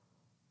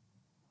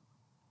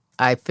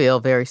 I feel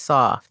very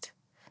soft,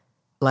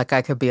 like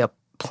I could be a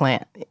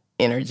plant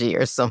energy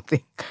or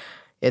something.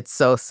 It's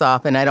so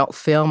soft, and I don't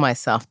feel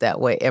myself that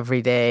way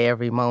every day,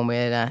 every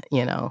moment.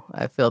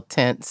 I feel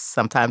tense,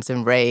 sometimes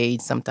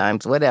enraged,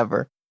 sometimes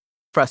whatever,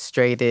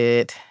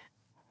 frustrated.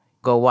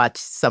 Go watch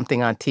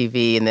something on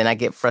TV, and then I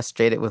get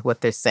frustrated with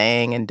what they're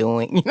saying and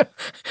doing.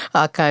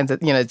 All kinds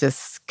of,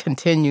 just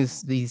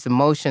continues. These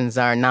emotions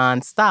are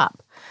nonstop.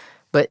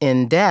 But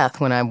in death,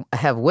 when I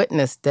have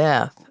witnessed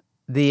death,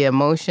 the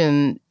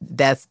emotion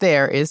that's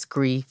there is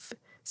grief,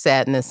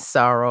 sadness,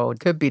 sorrow. It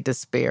could be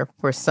despair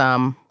for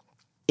some.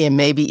 It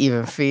may be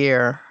even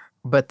fear.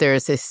 But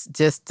there's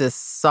just this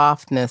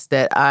softness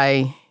that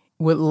I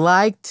would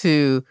like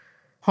to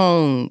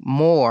hone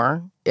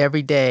more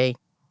every day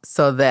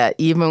so that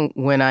even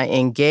when I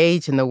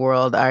engage in the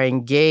world, I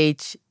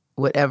engage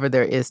whatever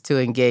there is to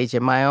engage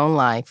in my own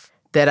life,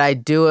 that I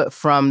do it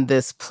from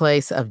this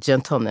place of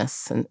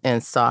gentleness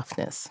and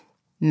softness.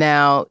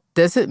 Now,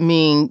 does it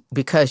mean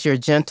because you're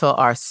gentle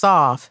or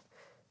soft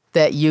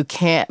that you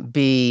can't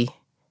be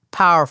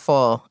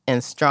powerful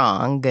and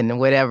strong and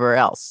whatever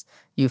else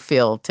you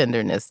feel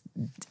tenderness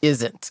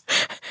isn't?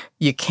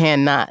 You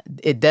cannot.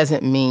 It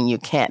doesn't mean you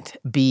can't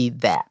be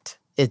that.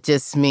 It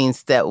just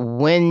means that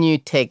when you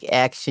take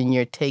action,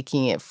 you're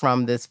taking it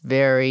from this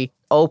very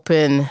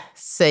open,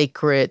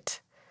 sacred,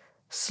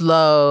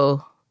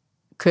 slow,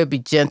 could be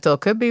gentle,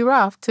 could be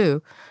rough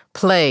too,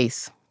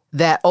 place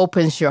that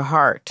opens your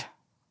heart.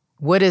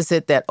 What is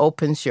it that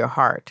opens your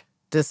heart?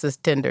 This is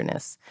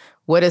tenderness.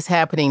 What is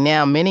happening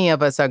now? Many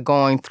of us are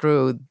going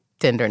through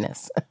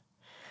tenderness.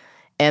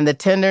 And the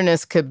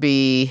tenderness could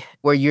be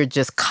where you're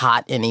just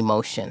caught in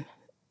emotion.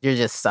 You're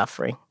just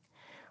suffering.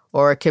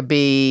 Or it could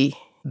be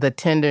the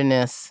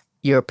tenderness,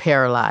 you're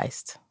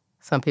paralyzed.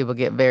 Some people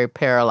get very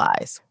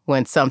paralyzed.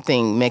 When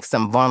something makes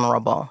them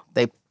vulnerable,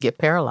 they get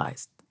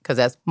paralyzed because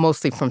that's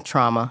mostly from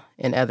trauma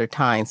and other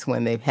times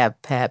when they have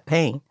had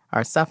pain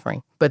or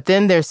suffering. But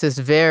then there's this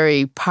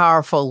very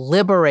powerful,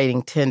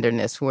 liberating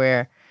tenderness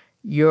where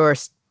you're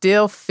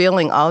still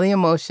feeling all the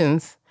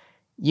emotions.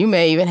 You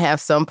may even have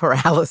some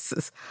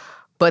paralysis,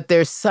 but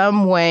there's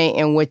some way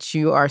in which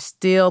you are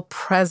still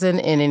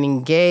present and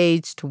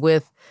engaged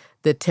with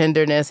the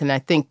tenderness. And I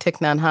think Thich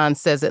Nhat Hanh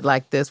says it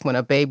like this: when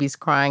a baby's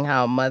crying,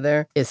 how a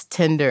mother is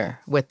tender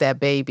with that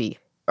baby,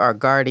 or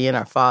guardian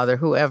or father,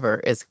 whoever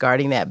is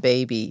guarding that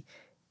baby.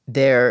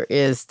 There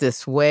is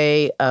this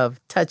way of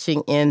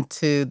touching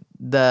into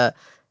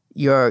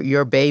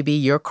your baby,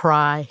 your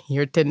cry,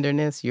 your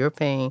tenderness, your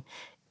pain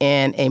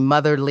in a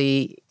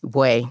motherly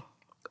way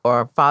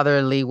or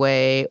fatherly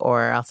way,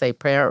 or I'll say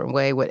parent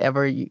way,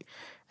 whatever.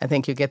 I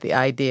think you get the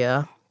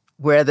idea,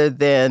 rather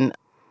than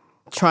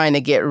trying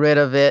to get rid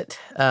of it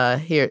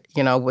here,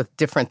 with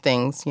different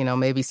things,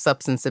 maybe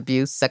substance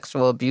abuse,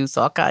 sexual abuse,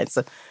 all kinds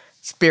of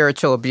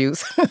spiritual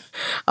abuse,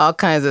 all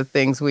kinds of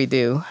things we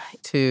do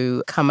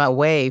to come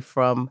away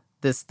from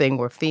this thing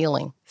we're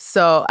feeling.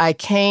 So I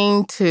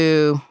came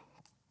to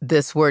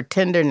this word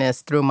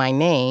tenderness through my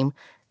name,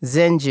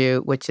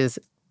 Zenju, which is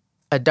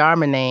a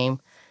Dharma name.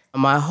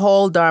 My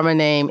whole Dharma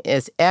name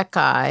is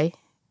Ekai,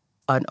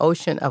 an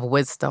ocean of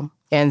wisdom.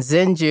 And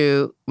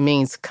Zenju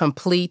means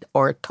complete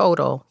or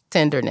total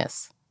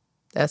tenderness.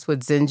 That's what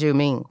Zenju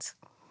means.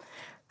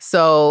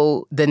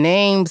 So the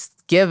names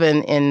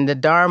given in the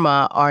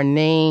Dharma are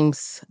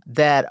names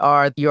that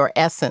are your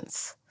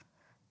essence.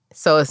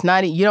 So it's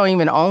not, you don't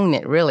even own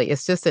it, really.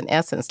 It's just an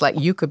essence. Like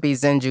you could be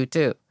Zenju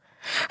too.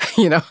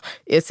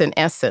 It's an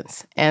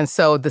essence. And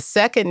so the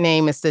second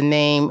name is the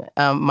name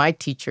my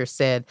teacher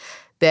said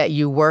that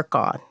you work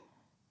on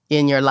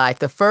in your life.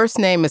 The first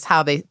name is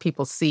how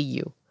people see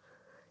you.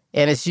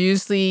 And it's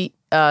usually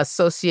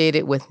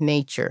associated with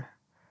nature.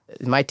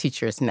 My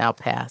teacher is now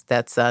passed.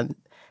 That's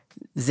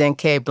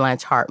Zenke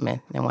Blanche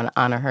Hartman. I want to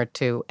honor her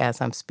too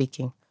as I'm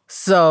speaking.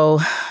 So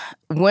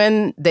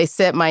when they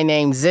said my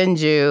name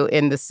Zenju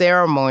in the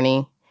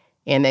ceremony,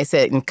 and they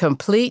said in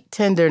complete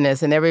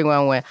tenderness, and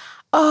everyone went,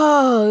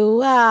 "Oh,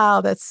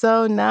 wow, that's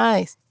so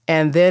nice."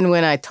 And then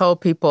when I told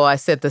people, I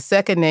said the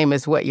second name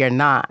is what you're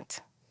not.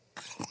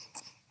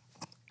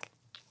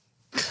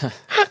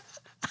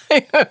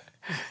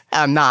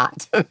 I'm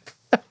not.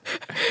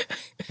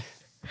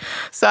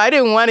 So I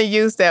didn't want to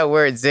use that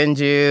word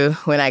Zenju.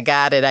 When I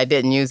got it, I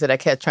didn't use it. I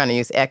kept trying to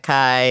use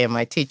Ekai, and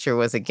my teacher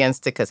was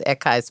against it because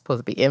Ekai is supposed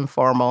to be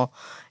informal,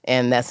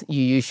 and that's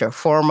you use your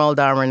formal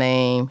Dharma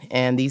name,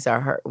 and these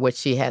are what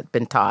she had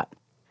been taught.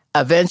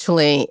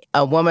 Eventually,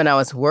 a woman I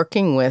was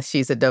working with,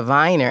 she's a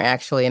diviner,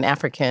 actually, an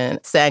African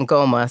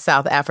Sangoma,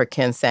 South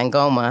African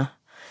Sangoma.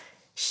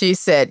 She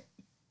said,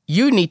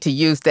 you need to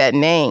use that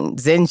name,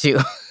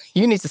 Zenju.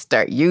 You need to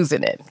start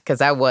using it,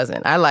 because I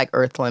wasn't. I like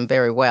Earthlyn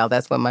very well.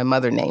 That's what my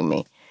mother named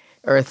me,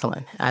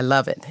 Earthlyn. I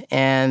love it.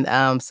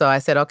 And so I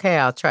said, okay,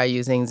 I'll try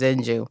using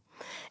Zenju.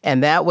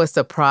 And that was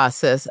the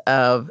process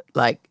of,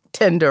 like,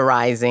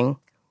 tenderizing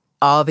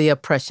all the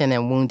oppression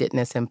and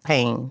woundedness and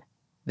pain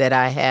that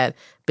I had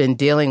been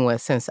dealing with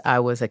since I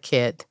was a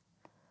kid.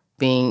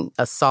 Being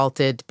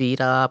assaulted, beat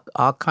up,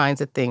 all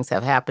kinds of things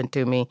have happened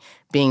to me,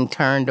 being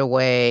turned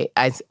away.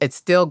 It's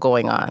still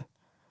going on.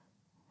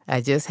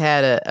 I just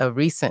had a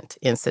recent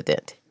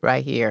incident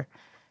right here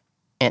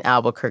in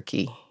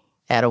Albuquerque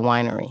at a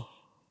winery.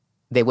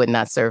 They would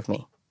not serve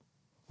me.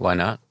 Why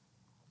not?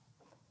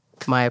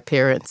 My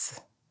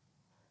appearance.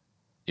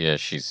 Yeah,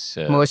 she's...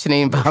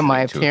 motioning about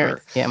my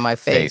appearance. Yeah, my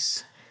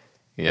face.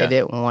 Yeah. They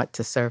didn't want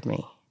to serve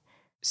me.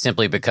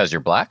 Simply because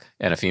you're black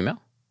and a female?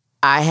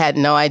 I had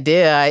no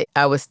idea.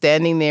 I was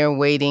standing there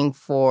waiting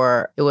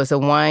for, it was a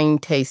wine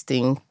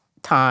tasting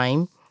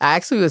time. I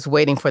actually was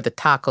waiting for the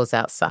tacos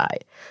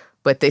outside,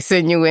 but they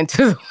send you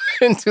into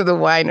the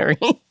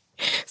winery.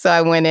 So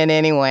I went in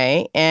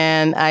anyway,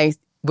 and I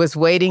was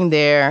waiting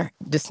there,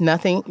 just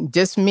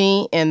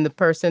me and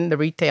the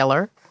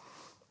retailer,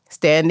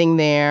 standing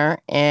there,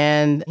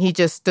 and he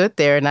just stood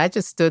there, and I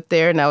just stood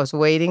there, and I was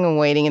waiting,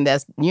 and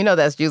that's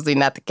usually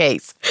not the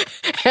case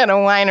at a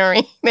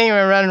winery. They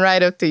even run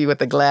right up to you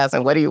with a glass,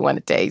 and what do you want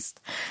to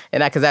taste?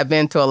 And because I've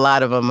been to a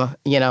lot of them,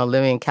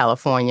 living in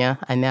California.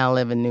 I now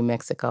live in New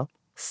Mexico.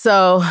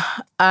 So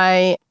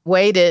I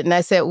waited, and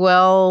I said,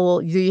 well,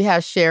 do you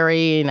have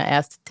sherry? And I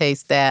asked to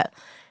taste that.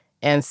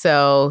 And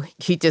so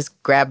he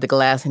just grabbed the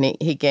glass, and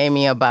he gave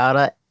me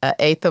about an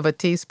eighth of a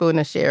teaspoon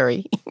of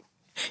sherry.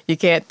 You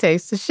can't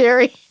taste the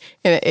sherry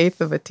in an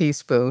eighth of a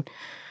teaspoon.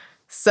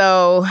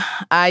 So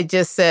I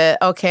just said,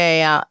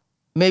 okay,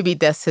 maybe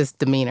that's his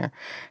demeanor.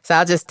 So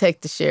I'll just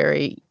take the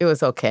sherry. It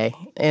was okay.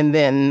 And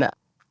then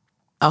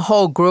a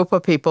whole group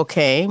of people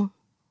came,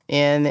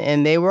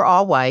 and they were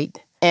all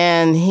white.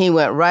 And he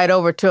went right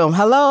over to him.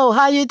 Hello,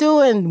 how you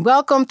doing?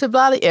 Welcome to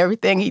blah, blah.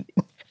 Everything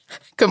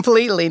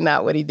completely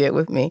not what he did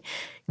with me.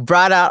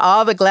 Brought out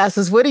all the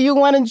glasses. What do you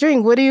want to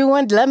drink? What do you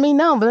want? Let me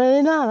know.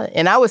 Blah, blah, blah.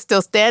 And I was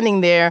still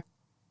standing there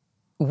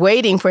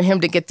waiting for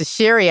him to get the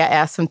sherry I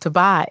asked him to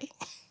buy.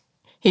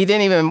 He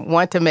didn't even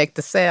want to make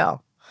the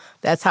sale.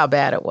 That's how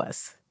bad it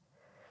was.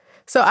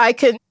 So I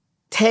could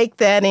take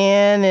that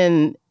in,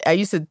 and I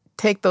used to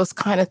take those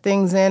kind of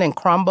things in and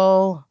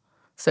crumble,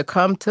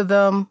 succumb to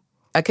them.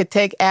 I could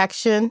take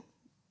action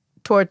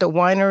toward the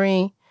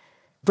winery,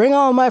 bring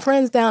all my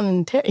friends down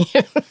and tell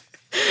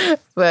you.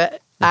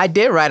 But I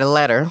did write a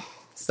letter,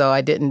 so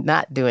I did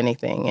not do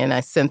anything. And I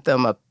sent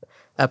them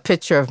a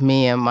picture of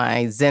me in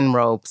my Zen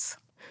robes.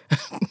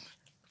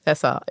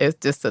 That's all. It's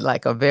just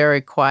like a very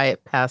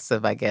quiet,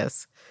 passive, I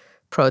guess,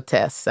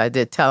 protest. I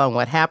did tell them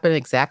what happened,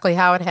 exactly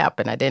how it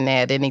happened. I didn't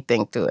add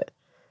anything to it.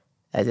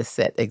 I just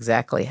said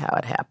exactly how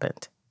it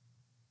happened.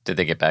 Did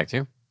they get back to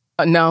you?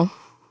 No.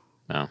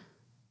 No.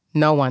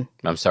 No one.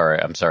 I'm sorry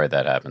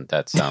that happened.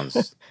 That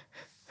sounds...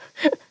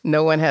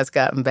 No one has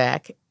gotten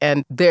back.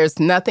 And there's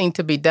nothing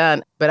to be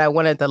done, but I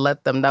wanted to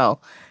let them know.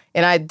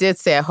 And I did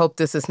say, I hope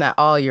this is not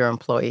all your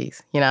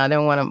employees. I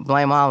didn't want to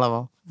blame all of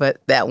them.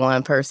 But that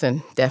one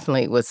person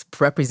definitely was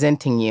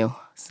representing you.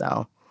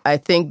 So I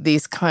think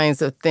these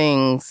kinds of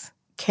things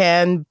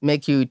can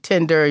make you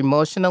tender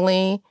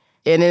emotionally.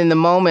 And in the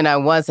moment, I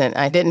wasn't.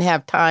 I didn't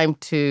have time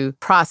to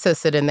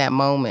process it in that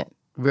moment,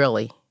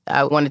 really.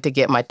 I wanted to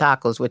get my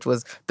tacos, which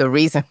was the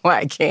reason why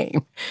I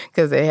came,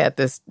 because they had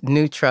this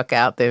new truck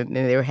out there, and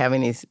they were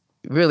having these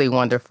really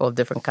wonderful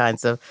different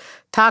kinds of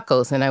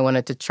tacos, and I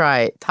wanted to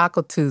try it.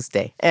 Taco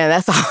Tuesday. And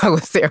that's all I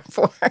was there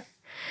for.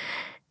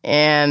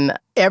 And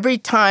every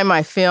time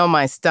I feel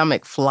my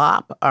stomach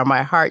flop or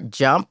my heart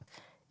jump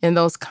in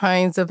those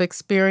kinds of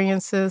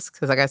experiences,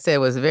 because like I said, it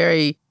was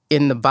very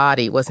in the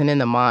body, it wasn't in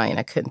the mind.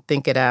 I couldn't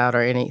think it out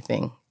or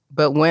anything.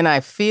 But when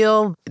I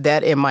feel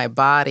that in my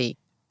body,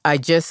 I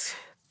just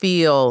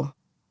feel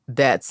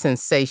that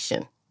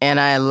sensation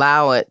and I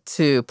allow it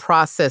to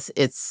process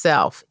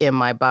itself in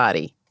my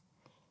body.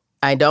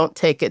 I don't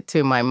take it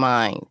to my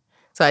mind.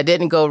 So I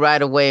didn't go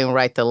right away and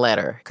write the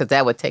letter because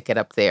that would take it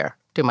up there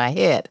to my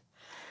head.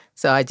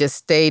 So I just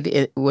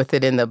stayed with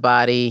it in the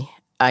body.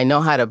 I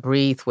know how to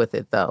breathe with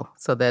it, though,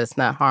 so that it's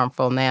not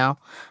harmful now.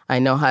 I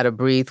know how to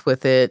breathe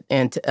with it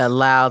and to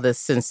allow the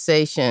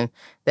sensation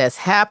that's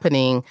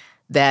happening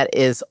that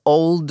is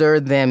older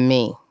than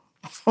me.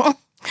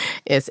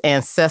 It's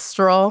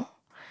ancestral,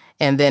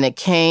 and then it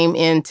came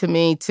into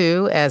me,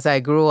 too, as I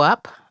grew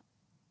up,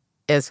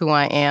 as who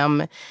I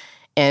am.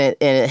 And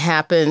it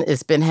happened,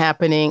 it's been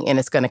happening, and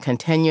it's going to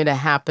continue to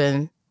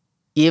happen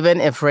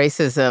even if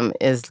racism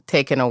is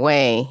taken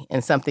away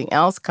and something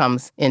else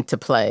comes into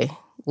play,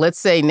 let's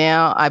say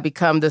now I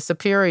become the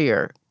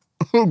superior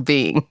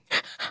being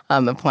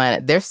on the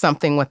planet. There's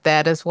something with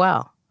that as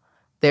well.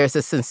 There's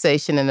a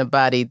sensation in the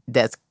body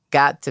that's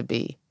got to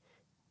be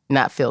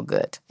not feel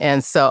good.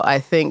 And so I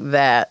think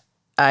that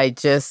I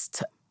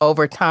just,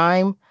 over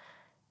time,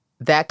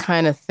 that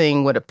kind of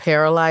thing would have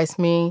paralyzed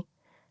me.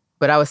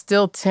 But I was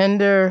still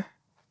tender,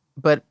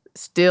 but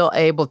still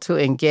able to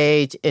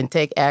engage and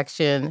take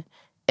action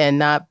and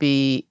not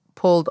be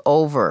pulled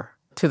over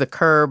to the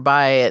curb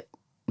by it,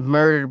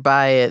 murdered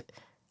by it.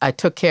 I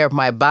took care of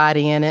my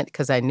body in it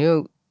because I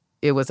knew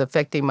it was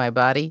affecting my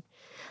body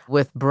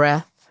with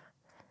breath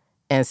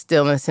and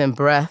stillness and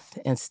breath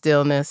and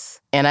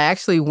stillness. And I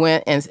actually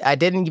went and I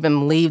didn't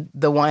even leave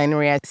the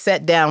winery. I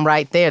sat down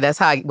right there. That's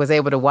how I was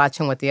able to watch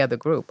him with the other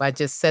group. I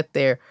just sat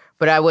there,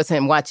 but I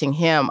wasn't watching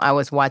him. I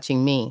was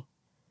watching me.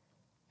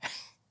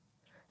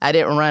 I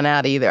didn't run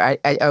out either.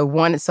 I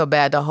wanted so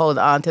bad to hold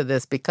on to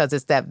this because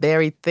it's that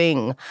very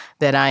thing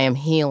that I am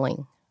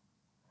healing.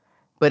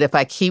 But if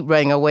I keep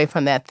running away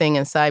from that thing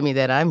inside me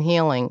that I'm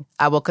healing,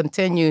 I will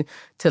continue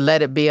to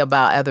let it be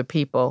about other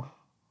people,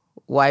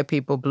 white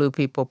people, blue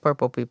people,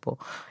 purple people.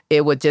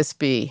 It would just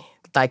be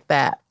like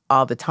that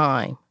all the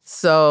time.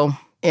 So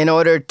in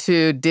order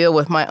to deal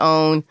with my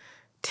own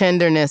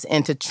tenderness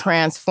and to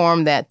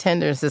transform that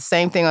tenderness, the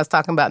same thing I was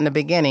talking about in the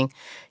beginning,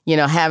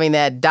 having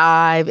that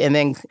dive and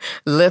then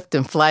lift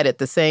and flight at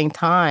the same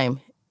time,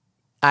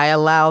 I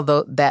allow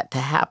that to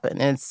happen.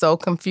 And it's so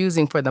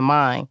confusing for the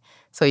mind.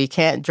 So you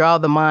can't draw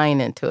the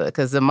mind into it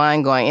because the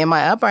mind going, am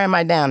I up or am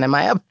I down? Am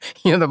I up?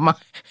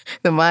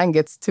 The mind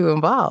gets too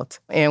involved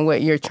in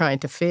what you're trying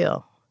to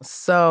feel.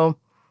 So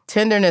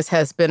tenderness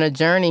has been a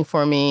journey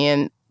for me.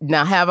 And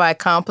now have I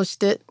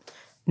accomplished it?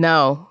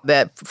 No.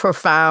 That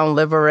profound,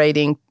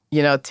 liberating,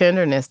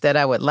 tenderness that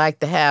I would like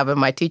to have. And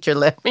my teacher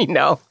let me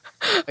know.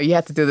 You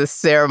have to do this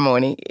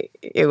ceremony.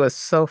 It was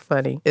so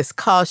funny. It's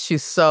called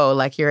Shuso,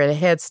 like you're a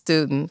head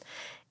student.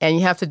 And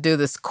you have to do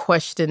this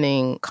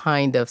questioning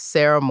kind of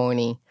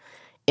ceremony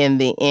in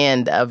the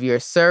end of your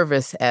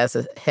service as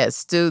a head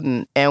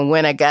student. And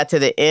when I got to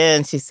the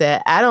end, she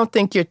said, I don't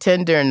think you're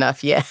tender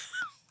enough yet.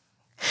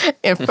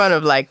 In front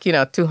of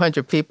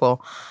 200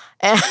 people.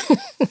 And,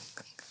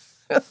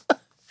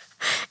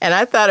 and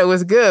I thought it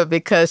was good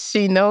because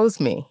she knows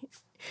me.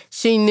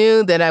 She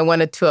knew that I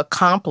wanted to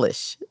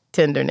accomplish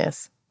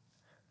tenderness.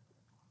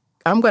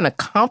 I'm going to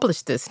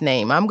accomplish this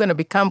name. I'm going to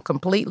become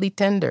completely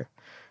tender.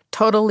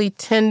 Totally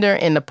tender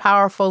in a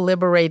powerful,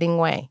 liberating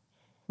way,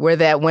 where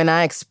that when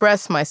I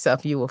express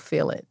myself, you will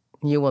feel it.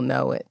 You will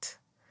know it.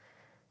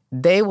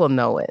 They will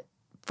know it.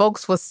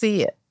 Folks will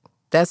see it.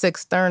 That's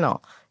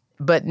external.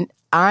 But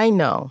I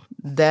know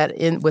that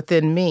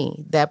within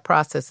me, that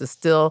process is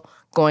still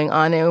going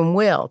on and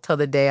will till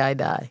the day I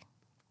die.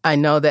 I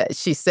know that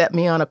she set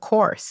me on a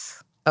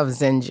course of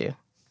Zenju,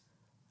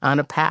 on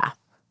a path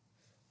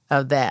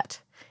of that.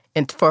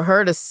 And for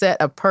her to set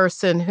a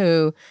person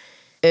who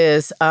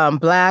is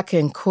Black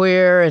and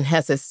queer and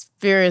has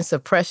experienced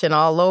oppression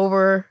all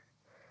over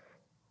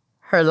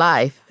her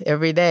life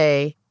every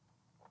day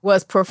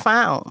was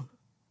profound.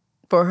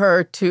 For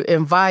her to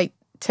invite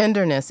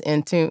tenderness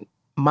into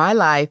my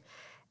life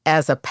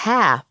as a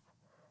path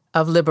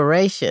of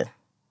liberation,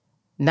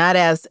 not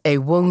as a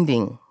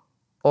wounding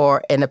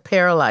or in a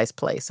paralyzed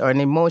place or an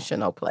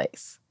emotional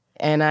place.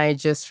 And I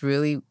just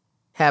really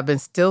have been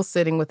still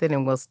sitting with it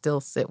and will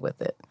still sit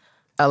with it.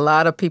 A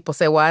lot of people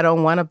say, well, I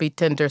don't want to be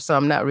tender, so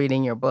I'm not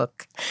reading your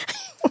book.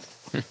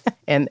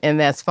 and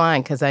that's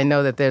fine, because I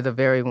know that they're the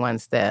very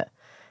ones that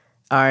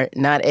are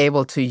not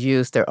able to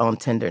use their own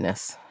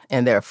tenderness,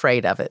 and they're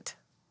afraid of it.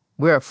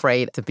 We're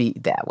afraid to be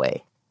that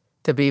way,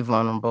 to be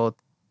vulnerable.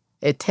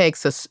 It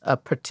takes a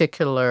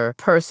particular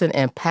person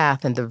and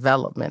path and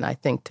development, I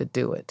think, to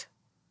do it.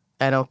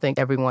 I don't think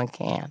everyone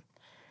can,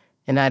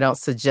 and I don't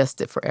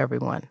suggest it for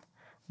everyone.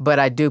 But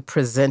I do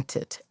present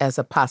it as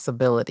a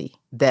possibility,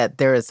 that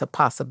there is a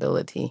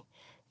possibility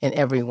in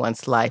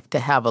everyone's life to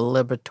have a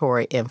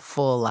liberatory and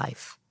full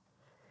life,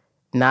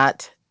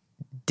 not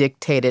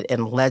dictated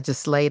and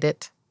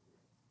legislated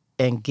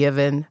and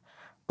given,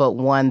 but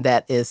one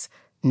that is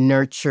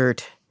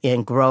nurtured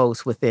and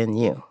grows within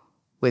you,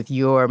 with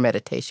your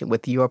meditation,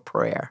 with your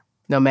prayer,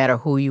 no matter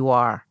who you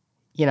are.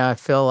 I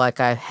feel like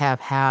I have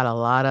had a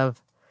lot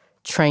of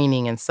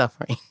training and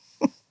suffering,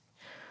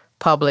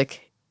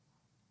 public,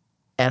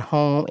 at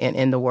home and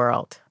in the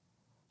world.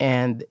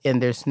 And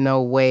there's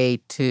no way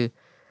to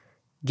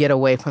get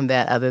away from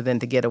that other than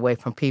to get away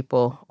from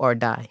people or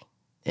die.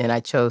 And I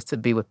chose to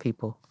be with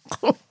people.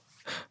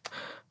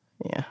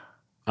 Yeah.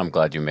 I'm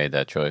glad you made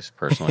that choice,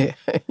 personally.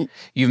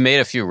 You've made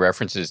a few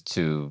references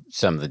to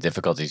some of the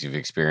difficulties you've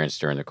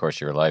experienced during the course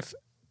of your life.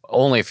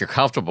 Only if you're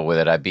comfortable with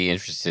it, I'd be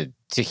interested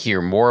to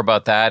hear more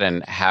about that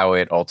and how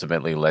it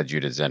ultimately led you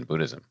to Zen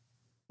Buddhism.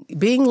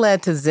 Being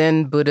led to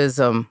Zen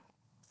Buddhism,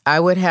 I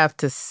would have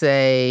to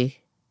say,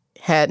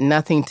 had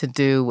nothing to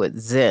do with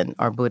Zen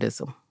or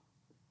Buddhism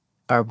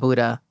or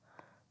Buddha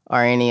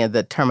or any of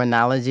the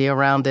terminology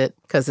around it.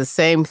 Because the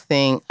same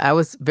thing, I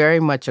was very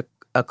much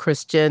a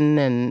Christian,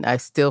 and I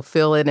still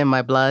feel it in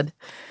my blood.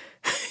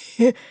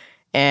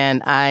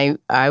 And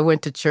I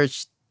went to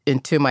church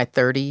into my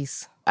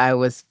 30s. I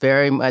was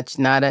very much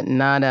not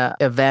a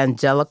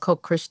evangelical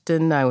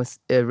Christian. I was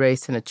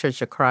raised in a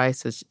Church of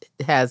Christ, which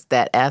has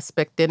that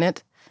aspect in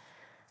it.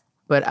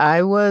 But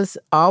I was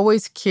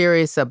always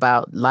curious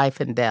about life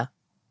and death.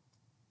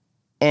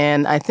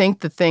 And I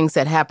think the things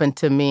that happened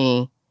to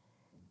me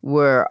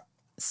were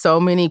so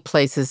many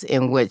places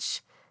in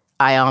which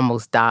I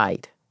almost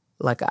died.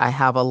 Like, I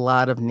have a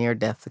lot of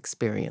near-death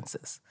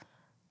experiences.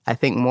 I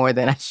think more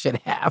than I should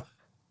have.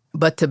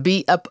 But to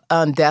be up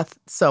on death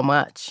so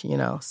much,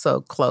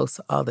 so close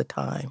all the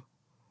time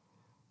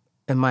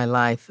in my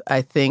life,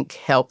 I think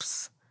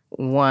helps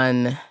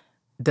one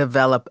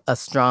develop a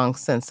strong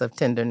sense of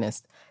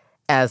tenderness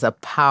as a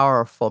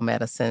powerful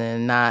medicine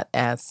and not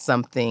as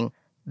something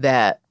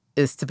that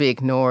is to be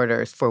ignored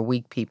or is for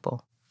weak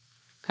people.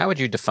 How would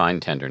you define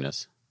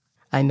tenderness?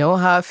 I know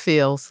how it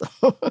feels.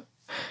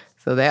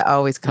 So that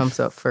always comes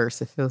up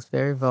first. It feels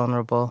very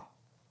vulnerable.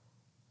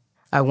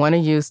 I want to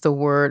use the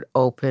word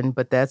open,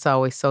 but that's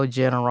always so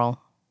general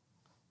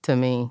to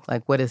me.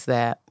 Like, what is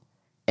that?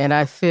 And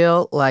I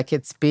feel like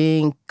it's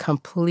being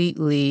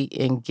completely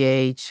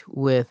engaged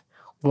with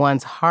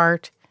one's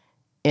heart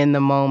in the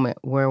moment,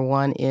 where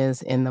one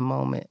is in the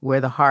moment,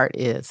 where the heart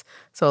is.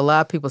 So a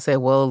lot of people say,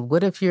 well,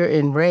 what if you're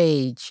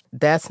enraged?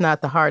 That's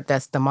not the heart,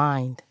 that's the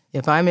mind.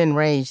 If I'm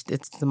enraged,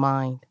 it's the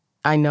mind.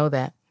 I know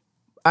that.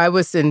 I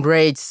was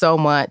enraged so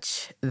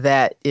much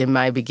that in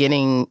my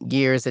beginning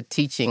years of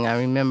teaching, I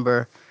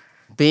remember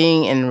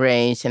being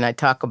enraged, and I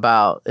talk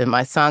about, in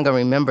my Sangha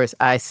Remembers,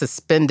 I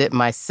suspended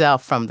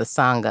myself from the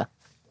Sangha.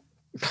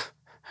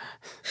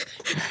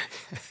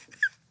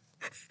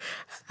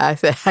 I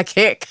said, I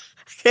can't,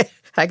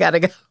 I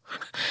gotta go.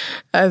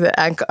 I said,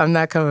 I'm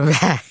not coming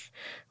back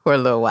for a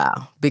little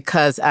while,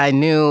 because I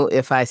knew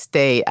if I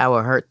stayed, I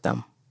would hurt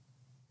them.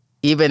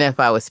 Even if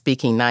I was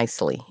speaking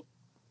nicely,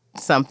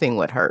 something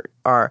would hurt.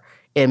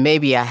 And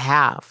maybe I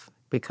have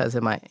because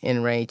of my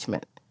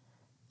enragement.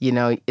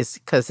 It's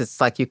because it's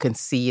like you can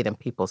see it in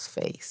people's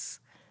face.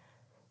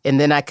 And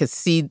then I could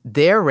see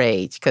their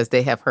rage because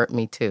they have hurt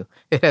me too.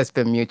 It has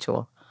been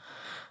mutual.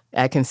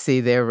 I can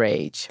see their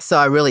rage. So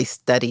I really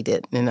studied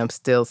it, and I'm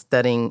still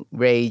studying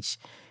rage.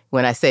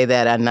 When I say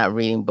that, I'm not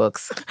reading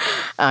books.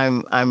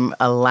 I'm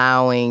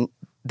allowing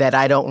that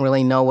I don't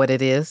really know what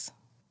it is.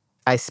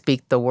 I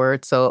speak the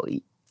word, so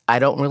I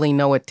don't really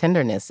know what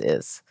tenderness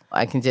is.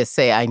 I can just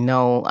say I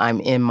know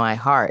I'm in my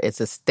heart. It's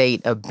a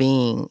state of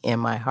being in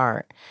my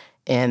heart.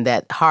 And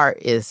that heart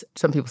is,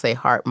 some people say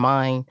heart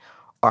mind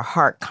or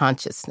heart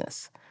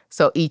consciousness.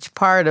 So each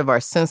part of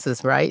our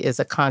senses, right, is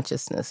a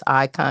consciousness.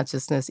 Eye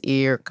consciousness,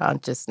 ear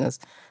consciousness,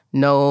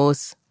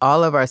 nose.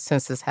 All of our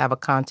senses have a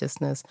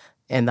consciousness,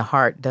 and the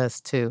heart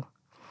does too.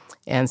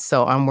 And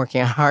so I'm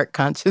working on heart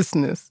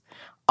consciousness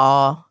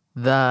all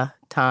the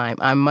time.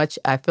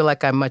 I feel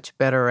like I'm much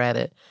better at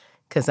it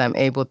because I'm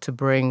able to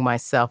bring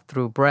myself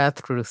through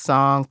breath, through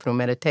song, through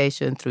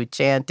meditation, through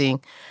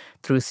chanting,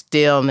 through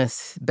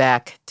stillness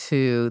back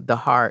to the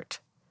heart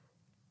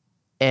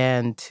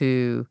and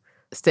to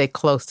stay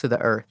close to the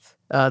earth.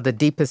 The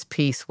Deepest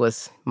Peace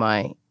was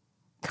my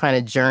kind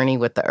of journey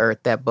with the earth,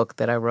 that book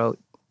that I wrote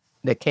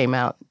that came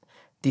out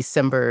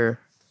December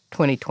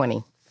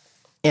 2020.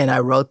 And I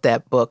wrote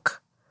that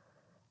book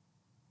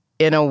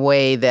in a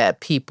way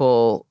that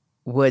people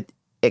would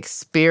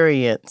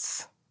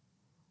experience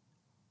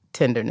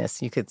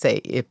tenderness, you could say.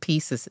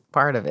 Peace is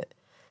part of it.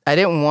 I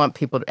didn't want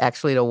people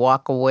to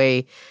walk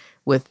away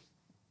with,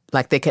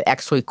 like, they could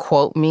actually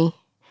quote me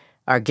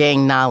or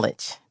gain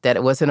knowledge, that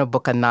it wasn't a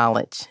book of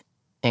knowledge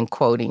and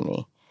quoting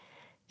me,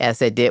 as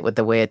they did with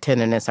The Way of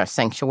Tenderness or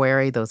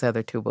Sanctuary, those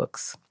other two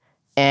books.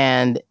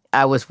 And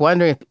I was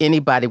wondering if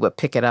anybody would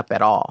pick it up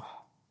at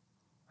all,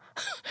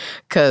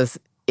 because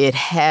it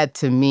had,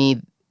 to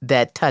me,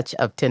 that touch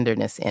of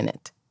tenderness in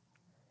it.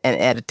 And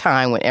at a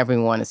time when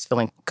everyone is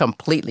feeling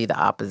completely the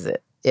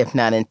opposite, if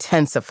not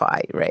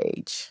intensified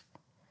rage.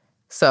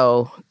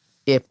 So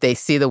if they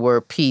see the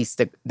word peace,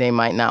 they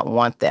might not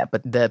want that.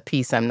 But the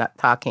peace I'm not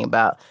talking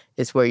about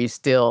is where you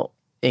still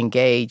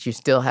engage, you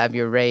still have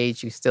your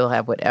rage, you still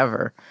have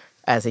whatever.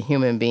 As a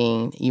human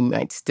being, you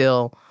might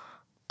still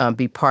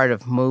be part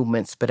of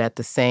movements, but at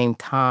the same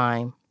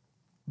time,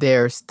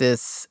 there's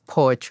this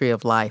poetry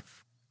of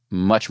life.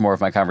 Much more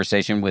of my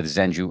conversation with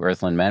Zenju,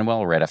 Earthlyn,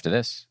 Manuel right after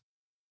this.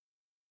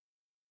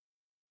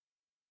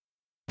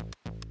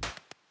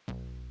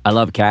 I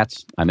love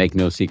cats. I make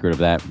no secret of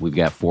that. We've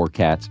got 4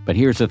 cats. But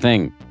here's the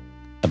thing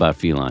about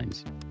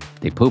felines.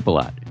 They poop a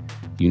lot.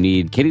 You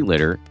need kitty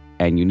litter,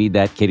 and you need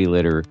that kitty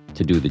litter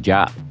to do the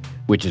job,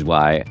 which is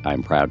why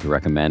I'm proud to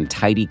recommend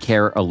Tidy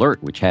Care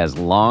Alert, which has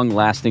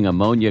long-lasting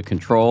ammonia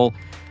control,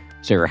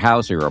 so your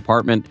house or your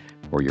apartment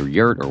or your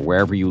yurt or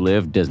wherever you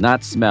live does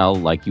not smell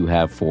like you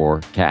have 4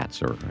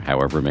 cats or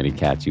however many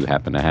cats you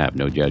happen to have.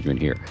 No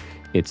judgment here.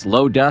 It's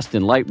low dust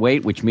and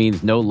lightweight, which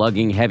means no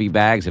lugging heavy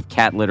bags of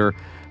cat litter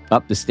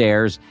up the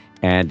stairs,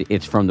 and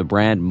it's from the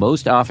brand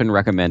most often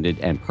recommended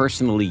and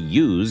personally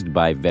used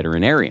by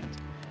veterinarians.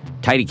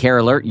 Tidy Care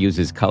Alert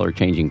uses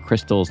color-changing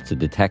crystals to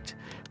detect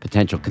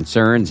potential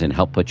concerns and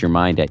help put your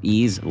mind at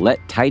ease. Let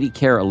Tidy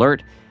Care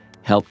Alert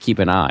help keep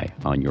an eye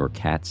on your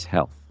cat's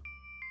health.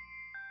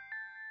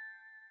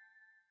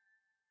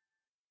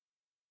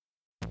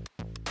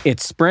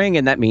 It's spring,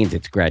 and that means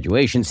it's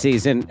graduation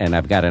season, and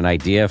I've got an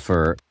idea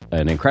for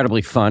an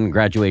incredibly fun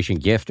graduation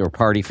gift or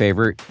party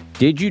favor.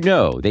 Did you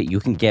know that you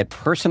can get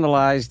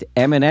personalized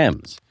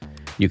M&Ms?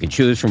 You can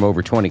choose from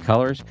over 20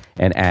 colors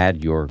and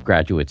add your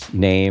graduate's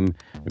name,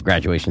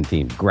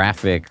 graduation-themed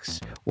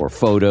graphics, or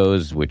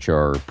photos, which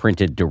are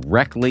printed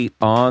directly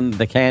on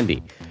the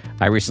candy.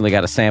 I recently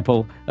got a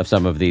sample of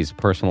some of these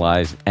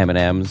personalized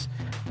M&Ms.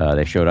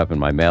 They showed up in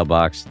my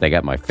mailbox. They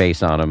got my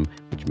face on them,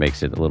 which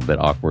makes it a little bit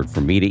awkward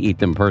for me to eat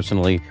them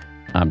personally.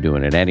 I'm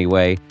doing it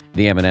anyway.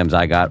 The M&Ms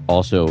I got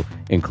also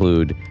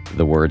include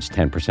the words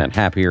 10%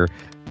 happier,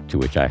 to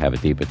which I have a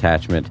deep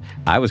attachment.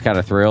 I was kind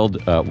of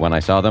thrilled when I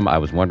saw them. I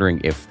was wondering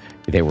if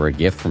they were a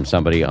gift from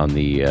somebody on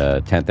the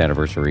 10th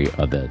anniversary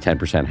of the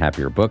 10%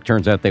 Happier book.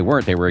 Turns out they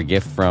weren't. They were a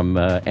gift from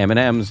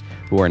M&Ms,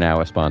 who are now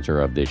a sponsor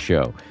of this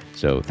show.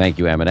 So thank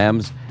you,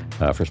 M&Ms.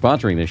 For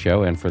sponsoring this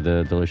show and for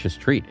the delicious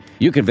treat.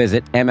 You can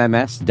visit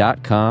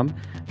mms.com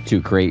to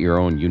create your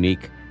own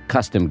unique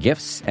custom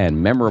gifts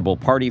and memorable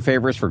party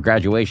favors for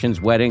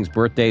graduations, weddings,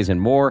 birthdays, and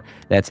more.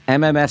 That's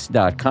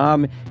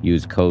mms.com.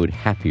 Use code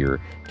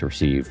HAPPIER to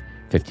receive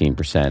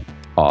 15%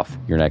 off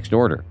your next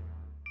order.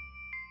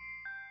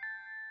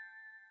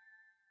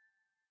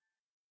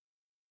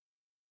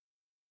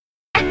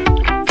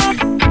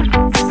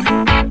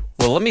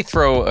 Well, let me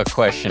throw a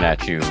question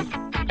at you,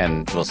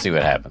 and we'll see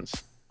what happens.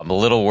 I'm a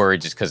little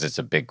worried just because it's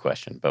a big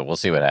question, but we'll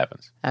see what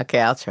happens. Okay,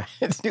 I'll try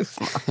to do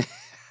small.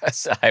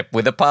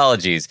 With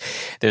apologies,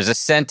 there's a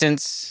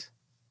sentence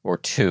or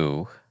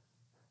two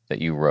that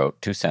you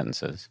wrote, 2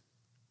 sentences,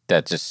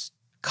 that just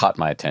caught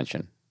my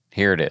attention.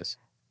 Here it is.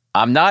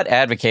 I'm not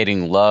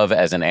advocating love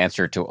as an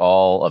answer to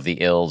all of the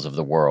ills of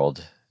the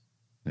world.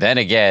 Then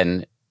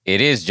again,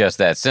 it is just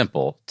that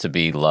simple to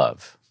be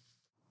love.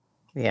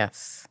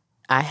 Yes.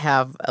 I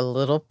have a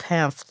little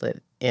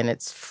pamphlet, and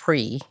it's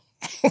free,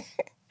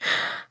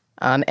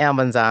 on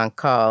Amazon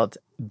called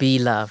Be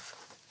Love.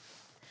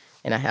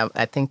 And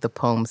I think the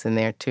poem's in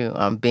there too,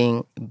 on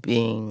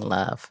being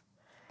love.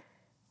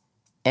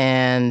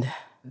 And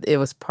it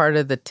was part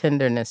of the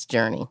tenderness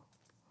journey.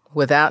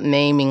 Without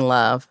naming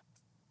love,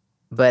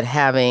 but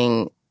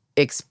having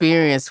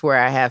experience where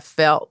I have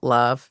felt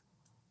love,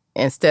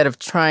 instead of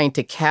trying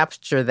to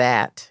capture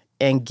that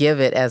and give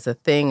it as a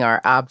thing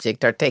or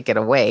object or take it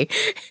away,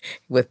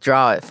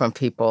 withdraw it from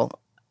people,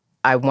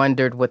 I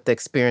wondered what the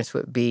experience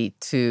would be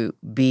to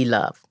be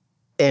love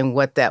and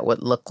what that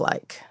would look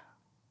like.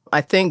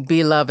 I think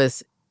Be Love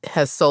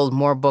has sold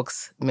more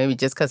books, maybe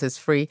just because it's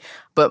free,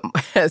 but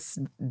has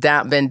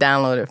been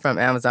downloaded from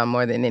Amazon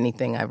more than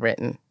anything I've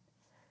written.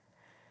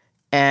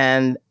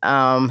 And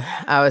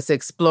I was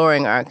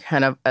exploring our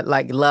kind of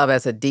like love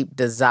as a deep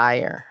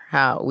desire,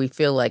 how we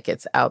feel like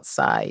it's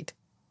outside,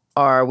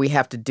 or we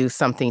have to do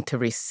something to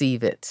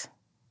receive it,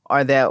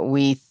 or that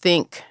we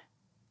think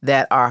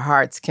that our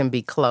hearts can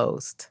be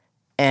closed.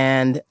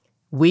 And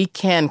we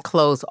can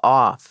close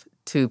off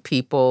to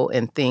people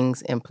and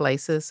things and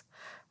places,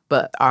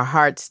 but our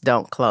hearts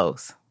don't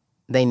close.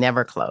 They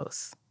never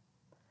close.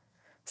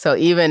 So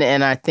even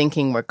in our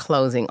thinking, we're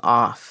closing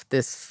off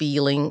this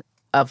feeling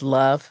of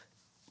love.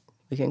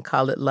 We can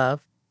call it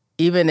love.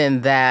 Even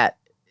in that,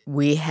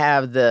 we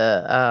have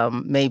the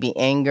maybe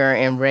anger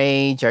and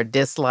rage or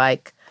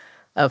dislike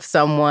of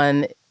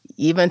someone.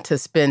 Even to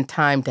spend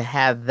time to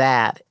have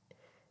that,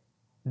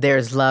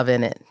 there's love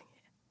in it.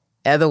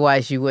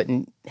 Otherwise, you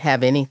wouldn't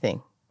have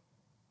anything.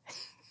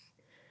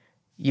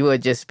 You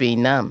would just be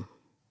numb.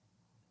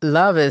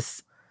 Love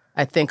is,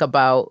 I think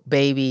about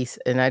babies,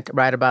 and I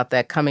write about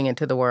that coming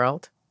into the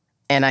world.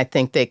 And I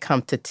think they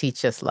come to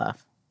teach us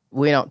love.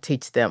 We don't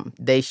teach them.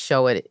 They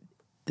show it.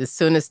 As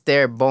soon as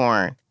they're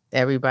born,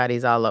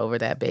 everybody's all over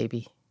that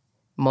baby,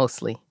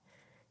 mostly.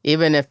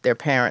 Even if their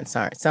parents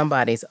aren't,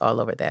 somebody's all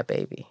over that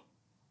baby.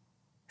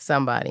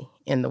 Somebody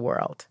in the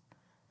world.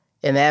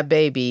 And that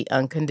baby,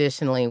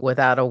 unconditionally,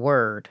 without a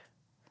word,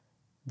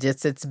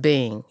 just its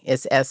being,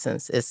 its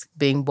essence, its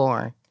being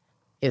born,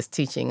 is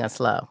teaching us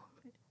love.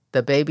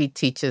 The baby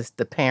teaches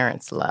the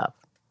parents love.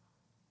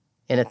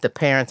 And if the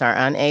parents are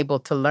unable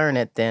to learn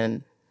it,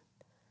 then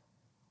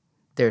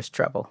there's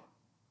trouble.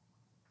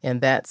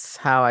 And that's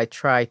how I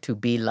try to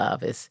be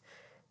love, is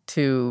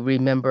to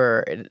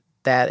remember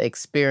that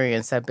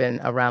experience. I've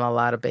been around a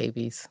lot of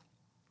babies.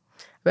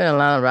 I've been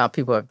around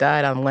people who have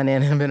died on one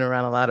end, and I've been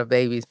around a lot of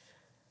babies.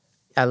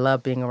 I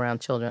love being around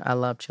children. I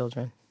love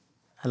children.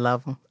 I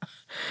love them.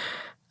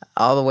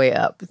 All the way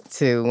up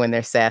to when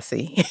they're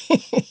sassy,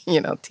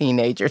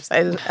 teenagers.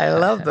 I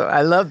love them.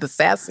 I love the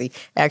sassy,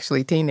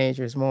 actually,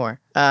 teenagers more.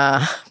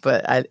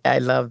 But I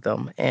love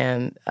them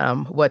and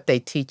what they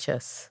teach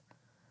us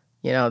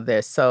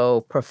They're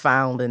so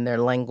profound in their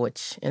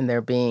language, in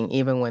their being,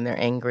 even when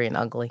they're angry and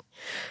ugly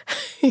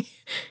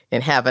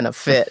and having a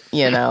fit,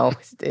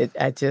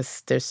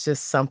 there's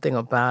just something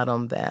about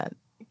them that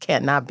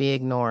cannot be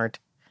ignored.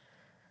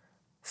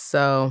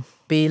 So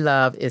be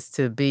love is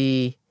to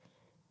be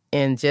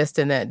in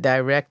that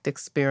direct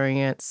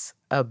experience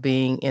of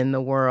being in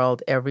the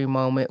world every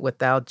moment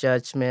without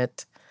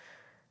judgment,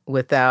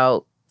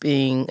 without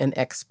being an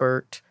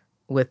expert,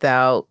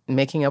 without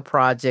making a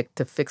project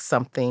to fix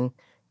something,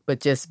 but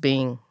just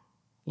being,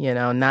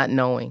 not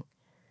knowing.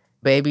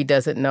 Baby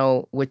doesn't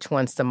know which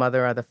one's the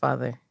mother or the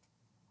father.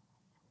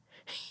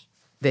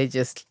 They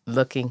just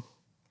looking.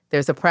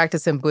 There's a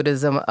practice in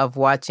Buddhism of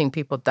watching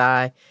people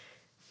die,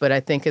 but I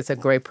think it's a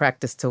great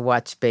practice to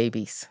watch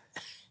babies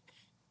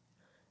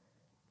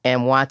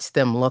and watch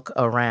them look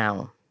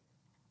around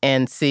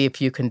and see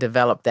if you can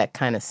develop that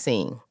kind of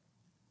seeing.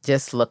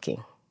 Just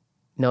looking.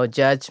 No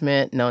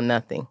judgment, no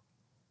nothing.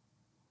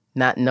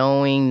 Not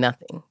knowing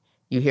nothing.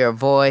 You hear a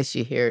voice,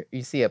 you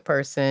see a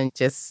person,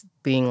 just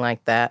being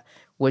like that,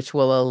 which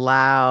will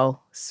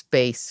allow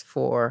space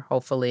for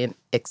hopefully an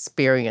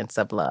experience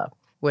of love,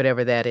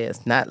 whatever that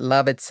is. Not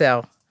love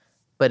itself,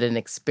 but an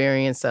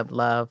experience of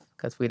love,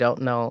 because we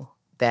don't know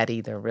that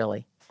either,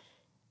 really.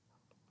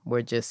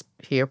 We're just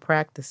here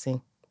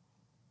practicing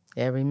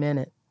every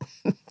minute.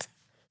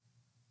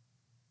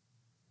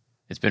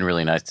 It's been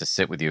really nice to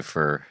sit with you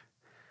for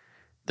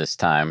this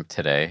time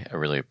today. I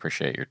really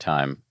appreciate your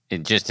time.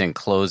 Just in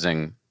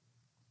closing,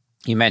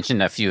 you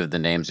mentioned a few of the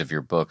names of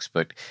your books,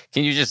 but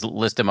can you just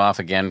list them off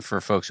again for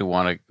folks who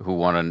want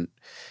to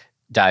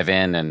dive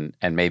in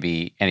and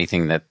maybe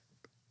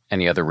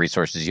any other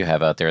resources you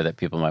have out there that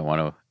people might want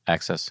to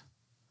access?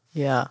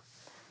 Yeah.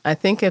 I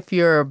think if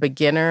you're a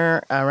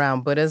beginner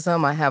around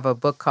Buddhism, I have a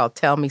book called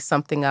Tell Me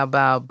Something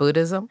About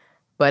Buddhism,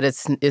 but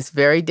it's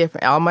very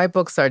different. All my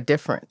books are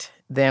different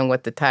than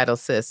what the title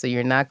says, so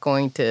you're not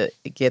going to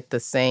get the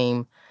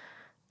same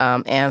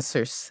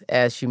answers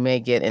as you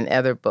may get in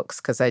other books,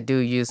 because I do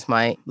use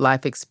my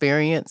life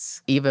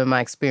experience, even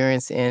my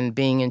experience in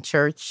being in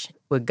church,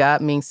 what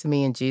God means to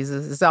me and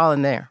Jesus. It's all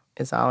in there.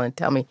 It's all in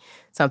Tell Me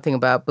Something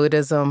About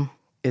Buddhism.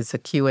 It's a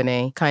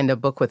Q&A kind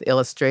of book with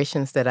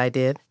illustrations that I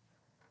did.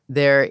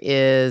 There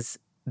is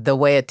The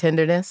Way of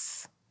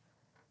Tenderness,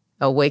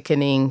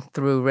 Awakening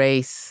Through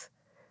Race,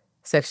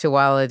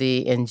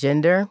 Sexuality, and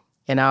Gender.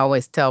 And I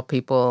always tell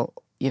people,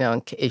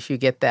 if you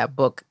get that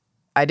book,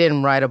 I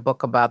didn't write a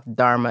book about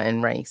Dharma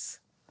and race,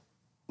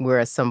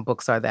 whereas some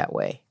books are that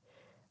way.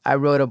 I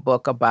wrote a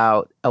book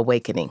about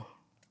awakening,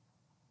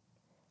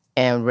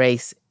 and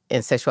race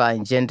and sexuality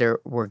and gender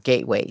were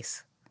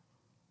gateways.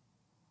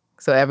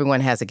 So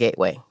everyone has a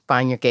gateway.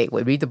 Find your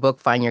gateway. Read the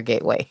book, find your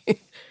gateway.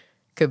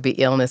 Could be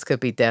illness, could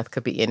be death,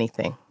 could be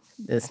anything.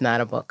 It's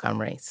not a book on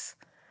race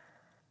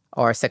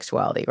or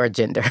sexuality or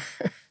gender.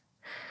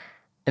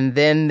 And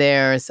then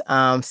there's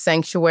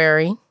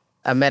Sanctuary,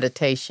 a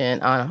meditation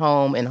on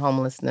home and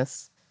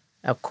homelessness,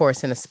 of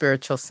course, in a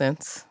spiritual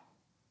sense.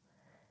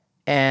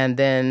 And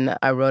then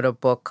I wrote a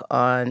book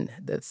on,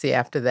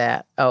 after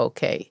that,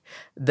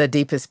 The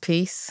Deepest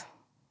Peace,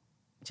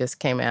 just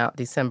came out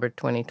December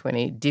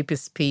 2020.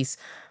 Deepest Peace,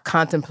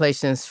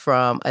 Contemplations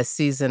from a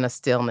Season of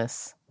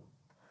Stillness.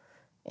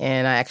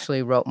 And I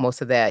actually wrote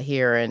most of that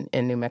here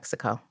in New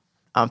Mexico.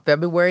 On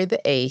February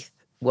the 8th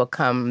will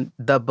come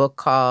the book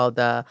called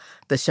The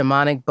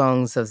Shamanic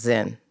Bones of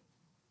Zen.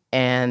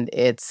 And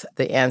it's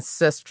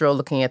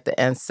looking at the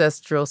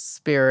ancestral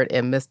spirit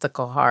and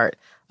mystical heart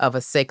of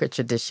a sacred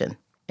tradition.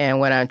 And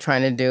what I'm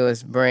trying to do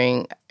is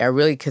I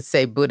really could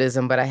say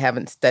Buddhism, but I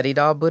haven't studied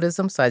all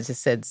Buddhism, so I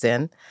just said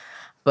Zen.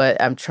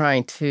 But I'm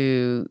trying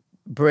to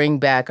bring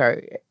back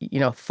our,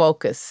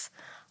 focus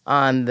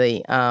on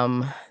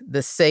the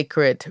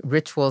sacred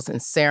rituals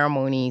and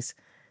ceremonies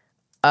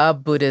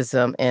of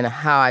Buddhism and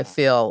how I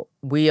feel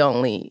we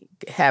only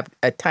have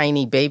a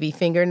tiny baby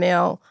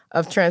fingernail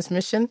of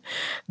transmission,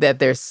 that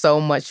there's so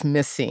much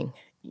missing,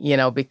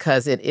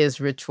 because it is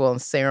ritual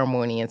and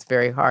ceremony. It's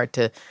very hard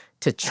to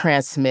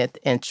transmit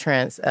and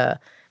transmit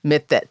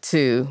that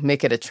to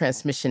make it a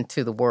transmission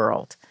to the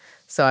world.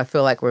 So I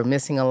feel like we're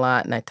missing a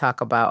lot, and I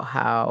talk about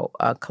how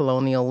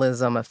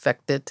colonialism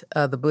affected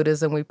the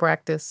Buddhism we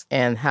practice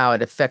and how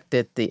it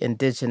affected the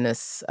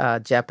indigenous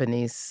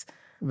Japanese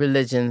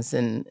religions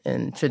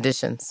and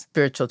traditions,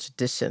 spiritual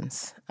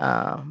traditions.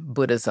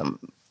 Buddhism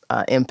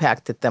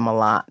impacted them a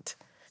lot.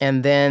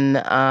 And then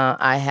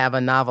I have a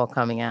novel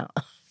coming out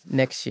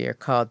next year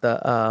called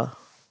The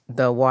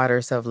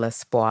Waters of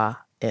L'Espoir,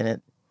 and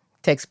it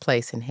takes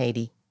place in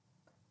Haiti.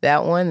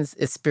 That one is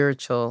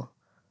spiritual,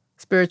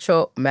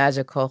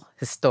 magical,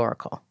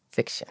 historical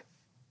fiction.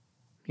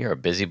 You're a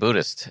busy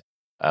Buddhist.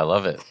 I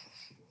love it.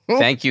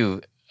 Thank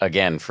you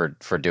again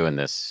for doing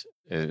this.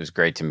 It was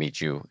great to meet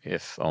you,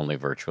 if only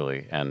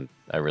virtually, and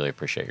I really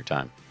appreciate your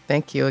time.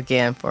 Thank you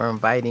again for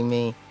inviting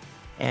me,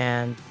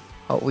 and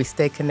hope we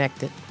stay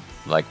connected.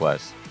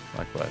 Likewise.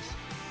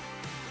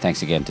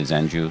 Thanks again to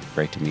Zenju.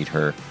 Great to meet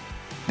her.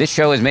 This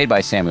show is made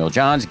by Samuel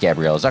Johns,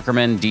 Gabrielle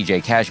Zuckerman,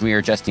 DJ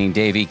Kashmir, Justine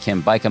Davey,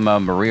 Kim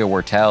Bikama, Maria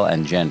Wortel,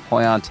 and Jen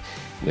Poyant,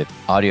 with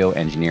audio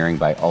engineering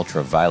by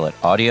Ultraviolet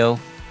Audio.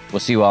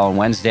 We'll see you all on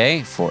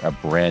Wednesday for a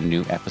brand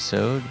new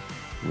episode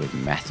with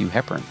Matthew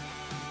Hepburn.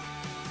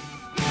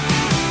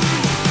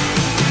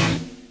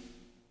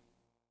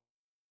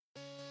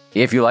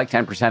 If you like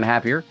 10%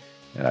 Happier,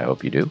 and I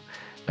hope you do,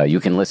 you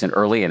can listen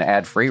early and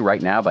ad-free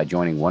right now by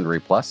joining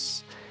Wondery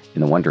Plus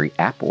in the Wondery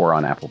app or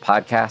on Apple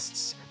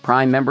Podcasts.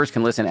 Prime members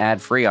can listen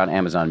ad-free on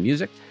Amazon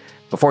Music.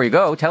 Before you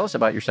go, tell us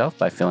about yourself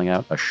by filling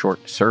out a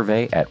short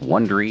survey at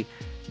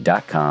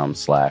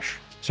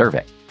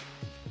Wondery.com/survey.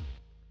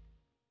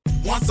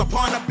 Once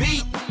upon a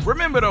beat.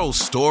 Remember those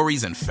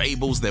stories and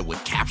fables that would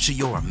capture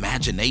your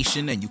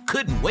imagination and you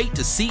couldn't wait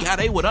to see how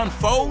they would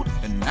unfold?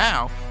 And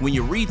now, when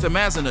you read them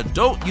as an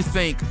adult, you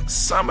think,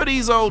 some of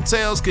these old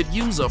tales could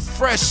use a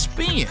fresh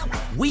spin.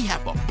 We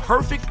have a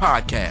perfect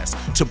podcast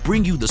to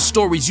bring you the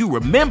stories you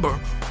remember,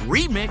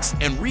 remix,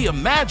 and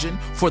reimagine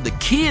for the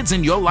kids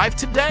in your life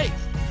today.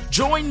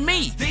 Join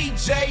me,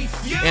 DJ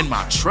Few, and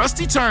my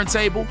trusty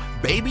turntable,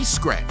 Baby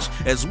Scratch,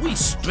 as we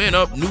spin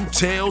up new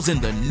tales in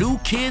the New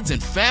Kids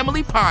and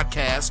Family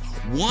podcast,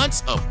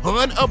 Once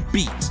Upon a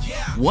Beat.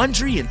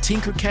 Wondery and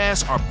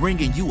Tinkercast are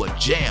bringing you a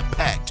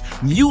jam-packed,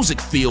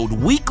 music-filled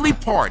weekly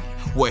party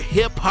where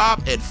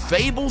hip-hop and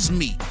fables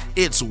meet.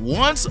 It's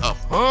Once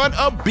Upon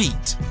a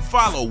Beat.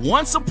 Follow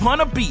Once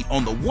Upon a Beat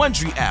on the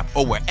Wondery app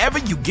or wherever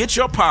you get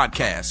your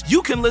podcasts.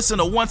 You can listen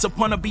to Once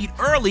Upon a Beat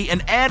early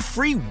and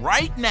ad-free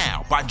right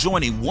now by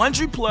joining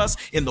Wondery Plus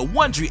in the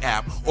Wondery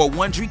app or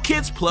Wondery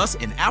Kids Plus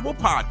in Apple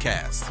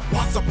Podcasts.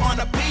 Once Upon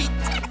a Beat.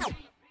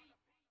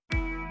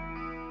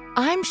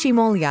 I'm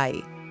Shimol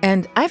Yai,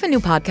 and I have a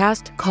new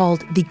podcast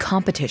called The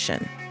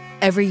Competition.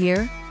 Every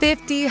year,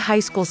 50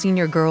 high school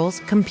senior girls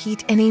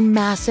compete in a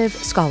massive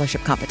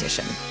scholarship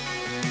competition.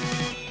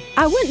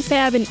 I wouldn't say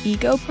I have an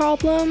ego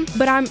problem,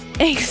 but I'm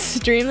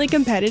extremely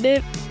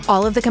competitive.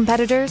 All of the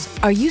competitors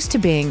are used to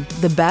being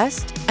the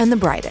best and the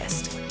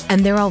brightest,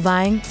 and they're all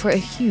vying for a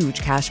huge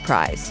cash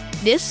prize.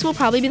 This will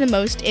probably be the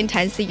most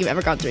intense thing you've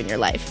ever gone through in your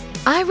life.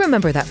 I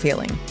remember that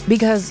feeling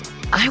because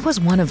I was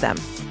one of them.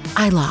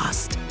 I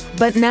lost.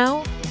 But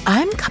now,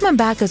 I'm coming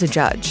back as a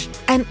judge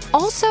and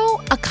also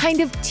a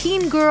kind of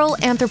teen girl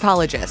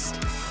anthropologist.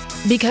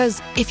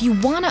 Because if you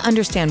want to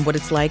understand what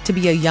it's like to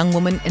be a young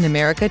woman in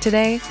America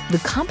today, the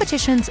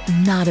competition's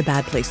not a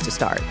bad place to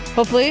start.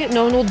 Hopefully,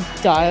 no one will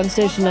die on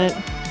stage tonight.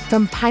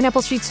 From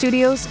Pineapple Street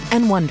Studios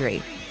and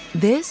Wondery,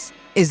 this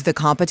is The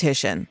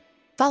Competition.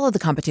 Follow The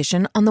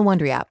Competition on the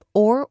Wondery app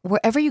or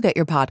wherever you get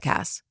your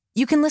podcasts.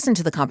 You can listen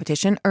to The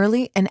Competition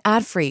early and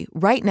ad-free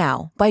right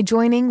now by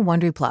joining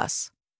Wondery Plus.